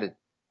they had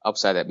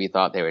upside that we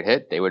thought they would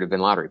hit, they would have been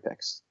lottery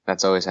picks.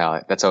 That's always how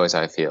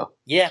I feel.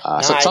 Yeah.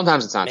 So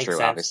sometimes it's not true,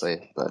 sense.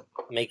 obviously, but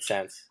makes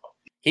sense.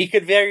 He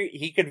could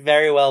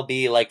very well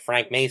be like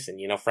Frank Mason.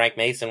 Frank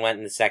Mason went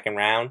in the second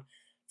round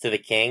to the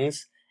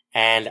Kings,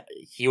 and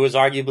he was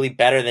arguably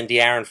better than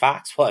De'Aaron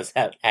Fox was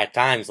at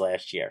times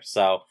last year.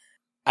 So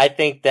I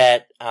think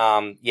that,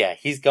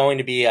 he's going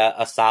to be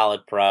a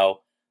solid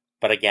pro.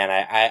 But again,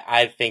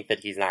 I think that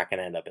he's not going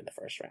to end up in the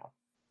first round.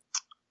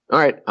 All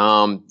right.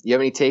 You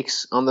have any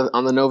takes on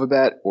the Nova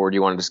bet, or do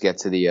you want to just get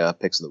to the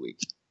picks of the week?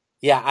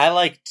 Yeah, I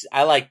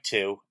like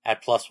 2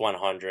 at plus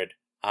 100.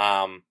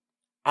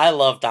 I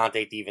love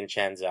Dante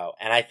DiVincenzo,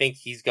 and I think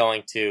he's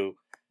going to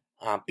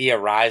be a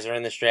riser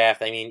in this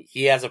draft. I mean,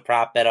 he has a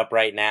prop bet up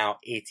right now,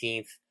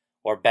 18th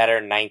or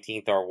better,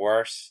 19th or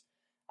worse.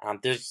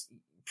 There's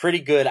pretty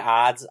good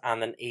odds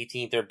on an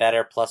 18th or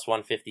better, plus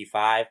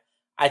 155.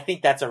 I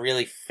think that's a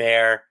really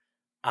fair,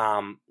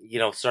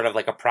 sort of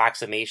like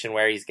approximation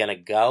where he's going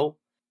to go.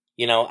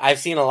 I've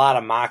seen a lot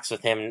of mocks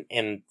with him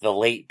in the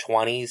late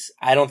 20s.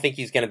 I don't think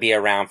he's going to be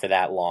around for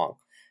that long.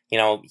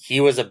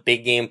 He was a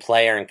big game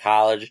player in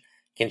college,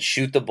 can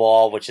shoot the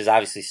ball, which is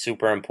obviously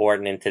super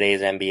important in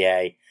today's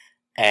NBA,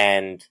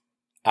 and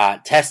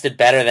tested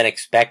better than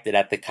expected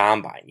at the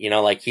combine.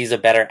 He's a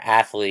better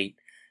athlete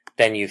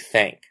than you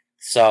think.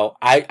 So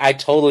I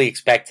totally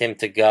expect him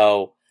to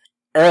go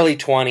early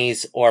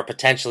 20s or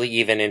potentially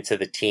even into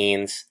the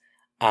teens.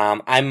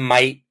 I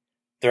might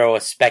throw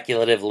a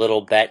speculative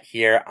little bet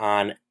here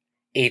on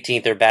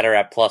 18th or better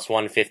at plus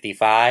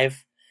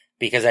 155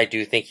 because I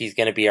do think he's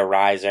going to be a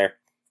riser.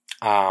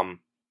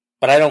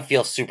 But I don't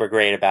feel super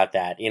great about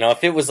that.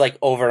 If it was like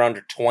over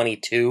under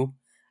 22,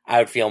 I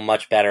would feel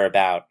much better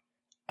about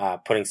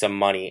putting some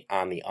money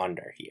on the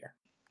under here.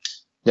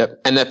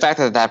 Yep. And the fact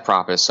that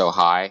prop is so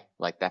high,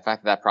 like the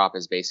fact that prop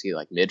is basically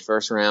like mid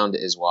first round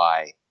is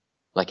why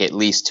like at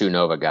least 2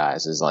 Nova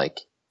guys is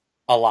like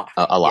a lot.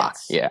 A lot.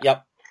 Yes. Yeah.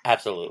 Yep.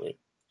 Absolutely.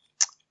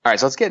 All right,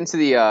 so let's get into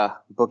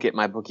the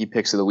my bookie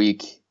picks of the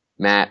week.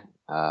 Matt,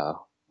 what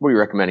are you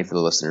recommending for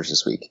the listeners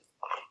this week?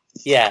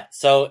 Yeah,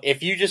 so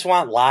if you just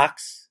want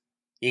locks,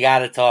 you got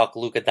to talk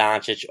Luka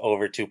Doncic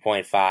over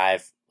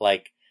 2.5.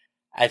 Like,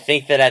 I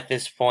think that at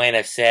this point,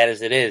 as sad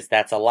as it is,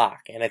 that's a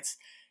lock. And it's,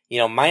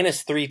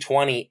 minus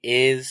 320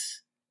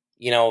 is,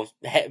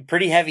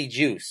 pretty heavy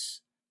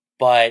juice.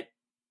 But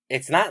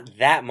it's not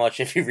that much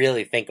if you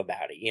really think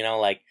about it.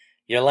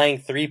 You're laying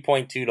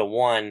 3.2 to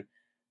 1.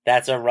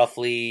 That's a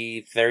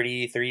roughly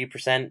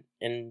 33%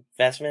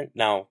 investment.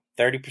 No,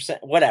 30%,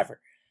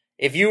 whatever.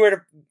 If you were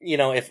to,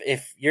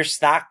 if your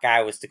stock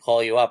guy was to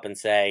call you up and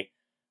say,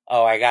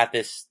 oh, I got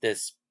this,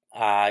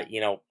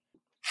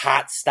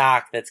 hot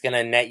stock that's going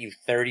to net you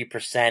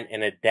 30%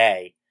 in a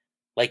day,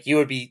 like you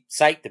would be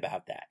psyched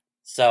about that.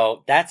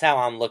 So that's how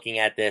I'm looking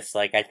at this.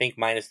 Like, I think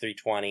minus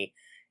 320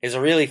 is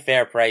a really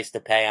fair price to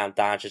pay on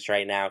Doncic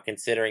right now,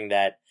 considering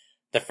that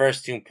the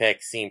first 2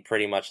 picks seem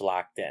pretty much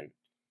locked in.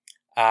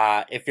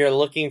 If you're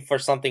looking for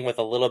something with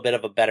a little bit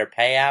of a better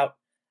payout,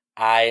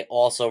 I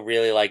also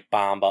really like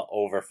Bamba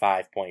over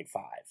 5.5.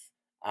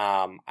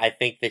 I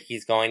think that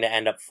he's going to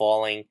end up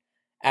falling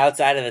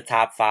outside of the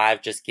top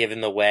 5, just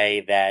given the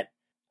way that,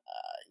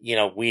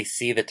 we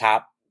see the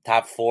top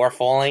 4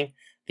 falling.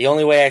 The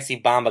only way I see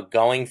Bamba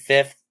going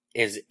 5th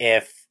is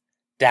if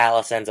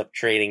Dallas ends up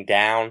trading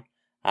down.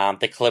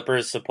 The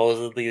Clippers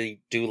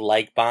supposedly do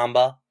like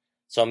Bamba,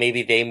 so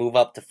maybe they move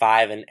up to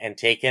 5 and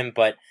take him.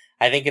 But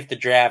I think if the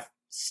draft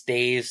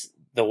stays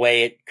the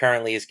way it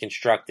currently is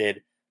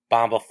constructed,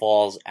 Bamba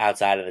falls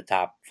outside of the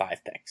top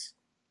 5 picks.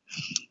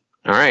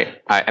 All right.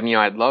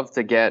 I'd love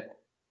to get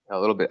a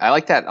little bit. I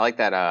like that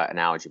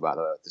analogy, by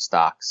the way, with the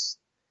stocks.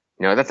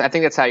 I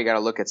think that's how you got to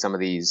look at some of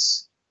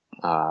these,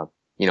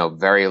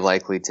 very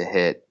likely to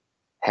hit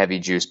heavy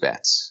juice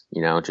bets.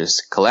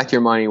 Just collect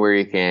your money where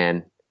you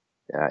can.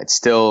 It's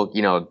still,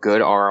 a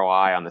good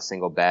ROI on the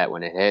single bet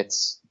when it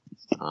hits.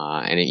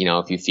 And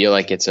if you feel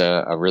like it's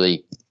a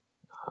really,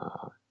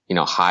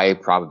 high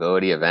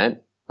probability event,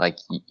 like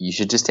you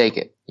should just take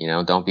it.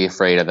 Don't be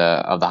afraid of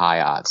the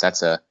high odds. That's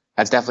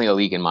definitely a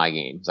league in my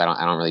games. I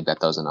don't really bet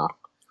those enough.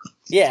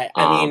 Yeah,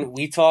 I mean,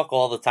 we talk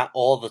all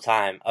the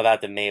time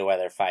about the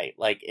Mayweather fight.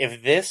 Like,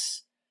 if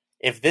this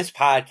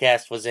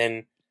podcast was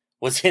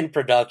in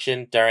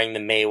production during the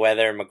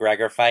Mayweather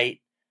McGregor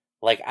fight,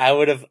 like I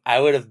would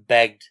have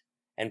begged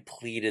and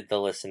pleaded the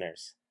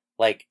listeners,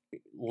 like,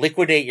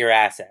 liquidate your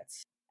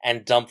assets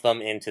and dump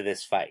them into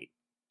this fight.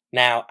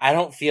 Now, I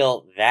don't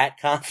feel that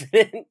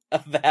confident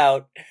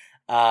about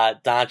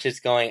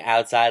Doncic going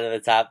outside of the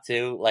top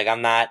 2. Like,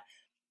 I'm not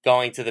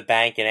going to the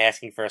bank and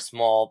asking for a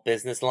small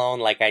business loan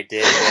like I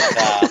did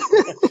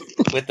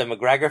with the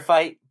McGregor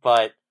fight.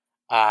 But,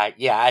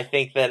 I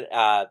think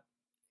that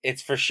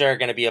it's for sure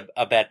going to be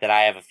a bet that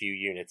I have a few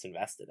units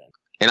invested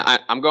in. And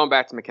I'm going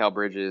back to Mikal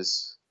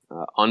Bridges,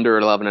 under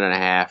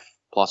 11.5,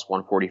 plus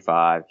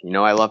 145.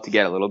 I love to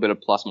get a little bit of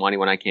plus money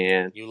when I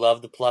can. You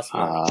love the plus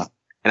money.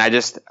 And I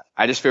just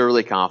feel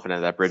really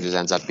confident that Bridges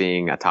ends up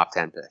being a top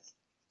 10 pick.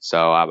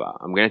 So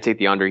I'm going to take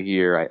the under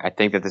here. I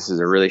think that this is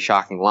a really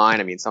shocking line.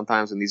 I mean,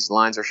 sometimes when these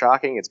lines are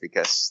shocking, it's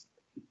because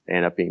they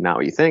end up being not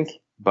what you think.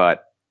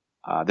 But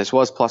this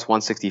was plus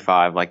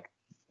 165, like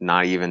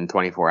not even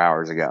 24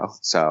 hours ago.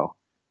 So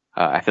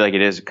I feel like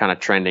it is kind of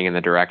trending in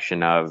the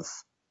direction of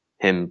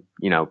him,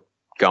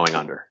 going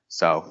under.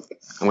 So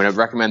I'm going to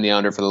recommend the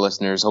under for the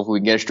listeners. Hopefully we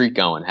can get a streak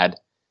going. Had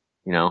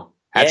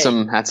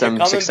some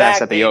success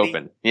back, at the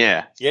Open.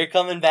 Yeah. You're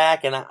coming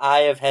back, and I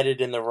have headed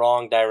in the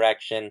wrong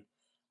direction.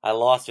 I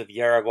lost with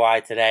Uruguay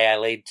today. I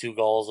laid 2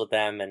 goals with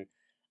them, and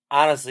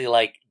honestly,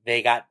 like,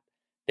 they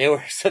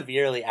were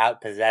severely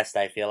outpossessed,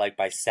 I feel like,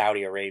 by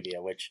Saudi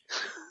Arabia, which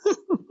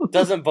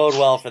doesn't bode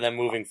well for them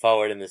moving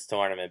forward in this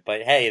tournament.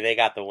 But hey, they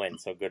got the win,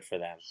 so good for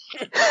them.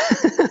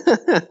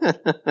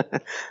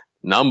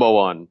 Number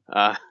one.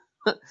 All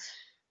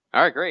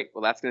right, great.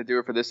 Well, that's going to do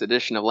it for this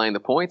edition of Laying the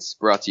Points,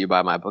 brought to you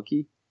by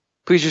MyBookie.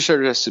 Please be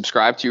sure to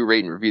subscribe to,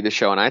 rate, and review the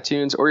show on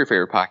iTunes or your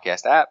favorite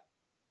podcast app,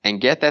 and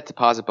get that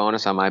deposit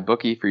bonus on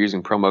MyBookie for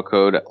using promo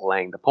code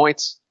Laying the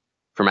Points.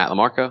 For Matt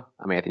LaMarca,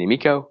 I'm Anthony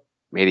Miko.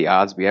 May the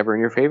odds be ever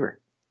in your favor.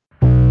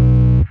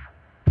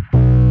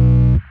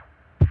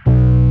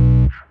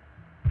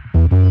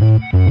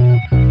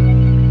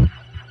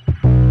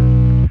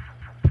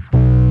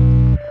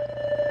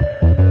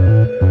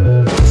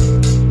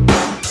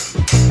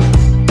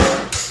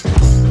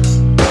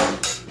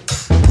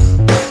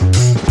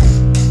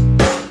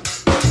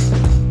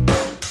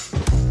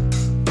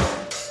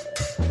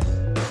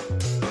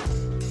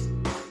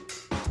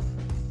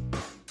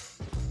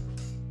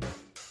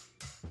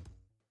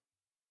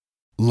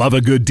 Love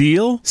a good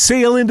deal?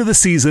 Sail into the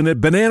season at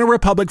Banana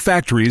Republic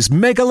Factory's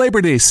Mega Labor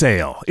Day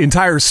Sale.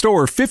 Entire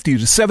store 50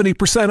 to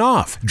 70%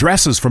 off.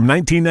 Dresses from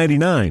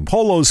 $19.99.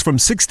 Polos from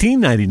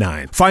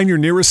 $16.99. Find your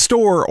nearest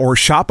store or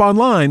shop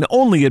online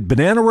only at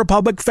Banana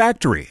Republic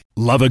Factory.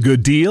 Love a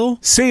good deal?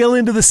 Sail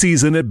into the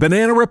season at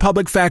Banana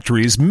Republic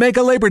Factory's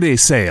Mega Labor Day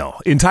Sale.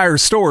 Entire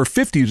store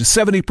 50 to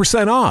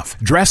 70% off.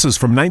 Dresses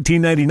from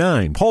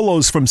 $19.99.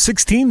 Polos from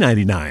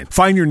 $16.99.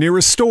 Find your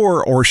nearest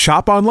store or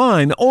shop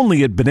online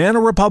only at Banana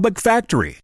Republic Factory.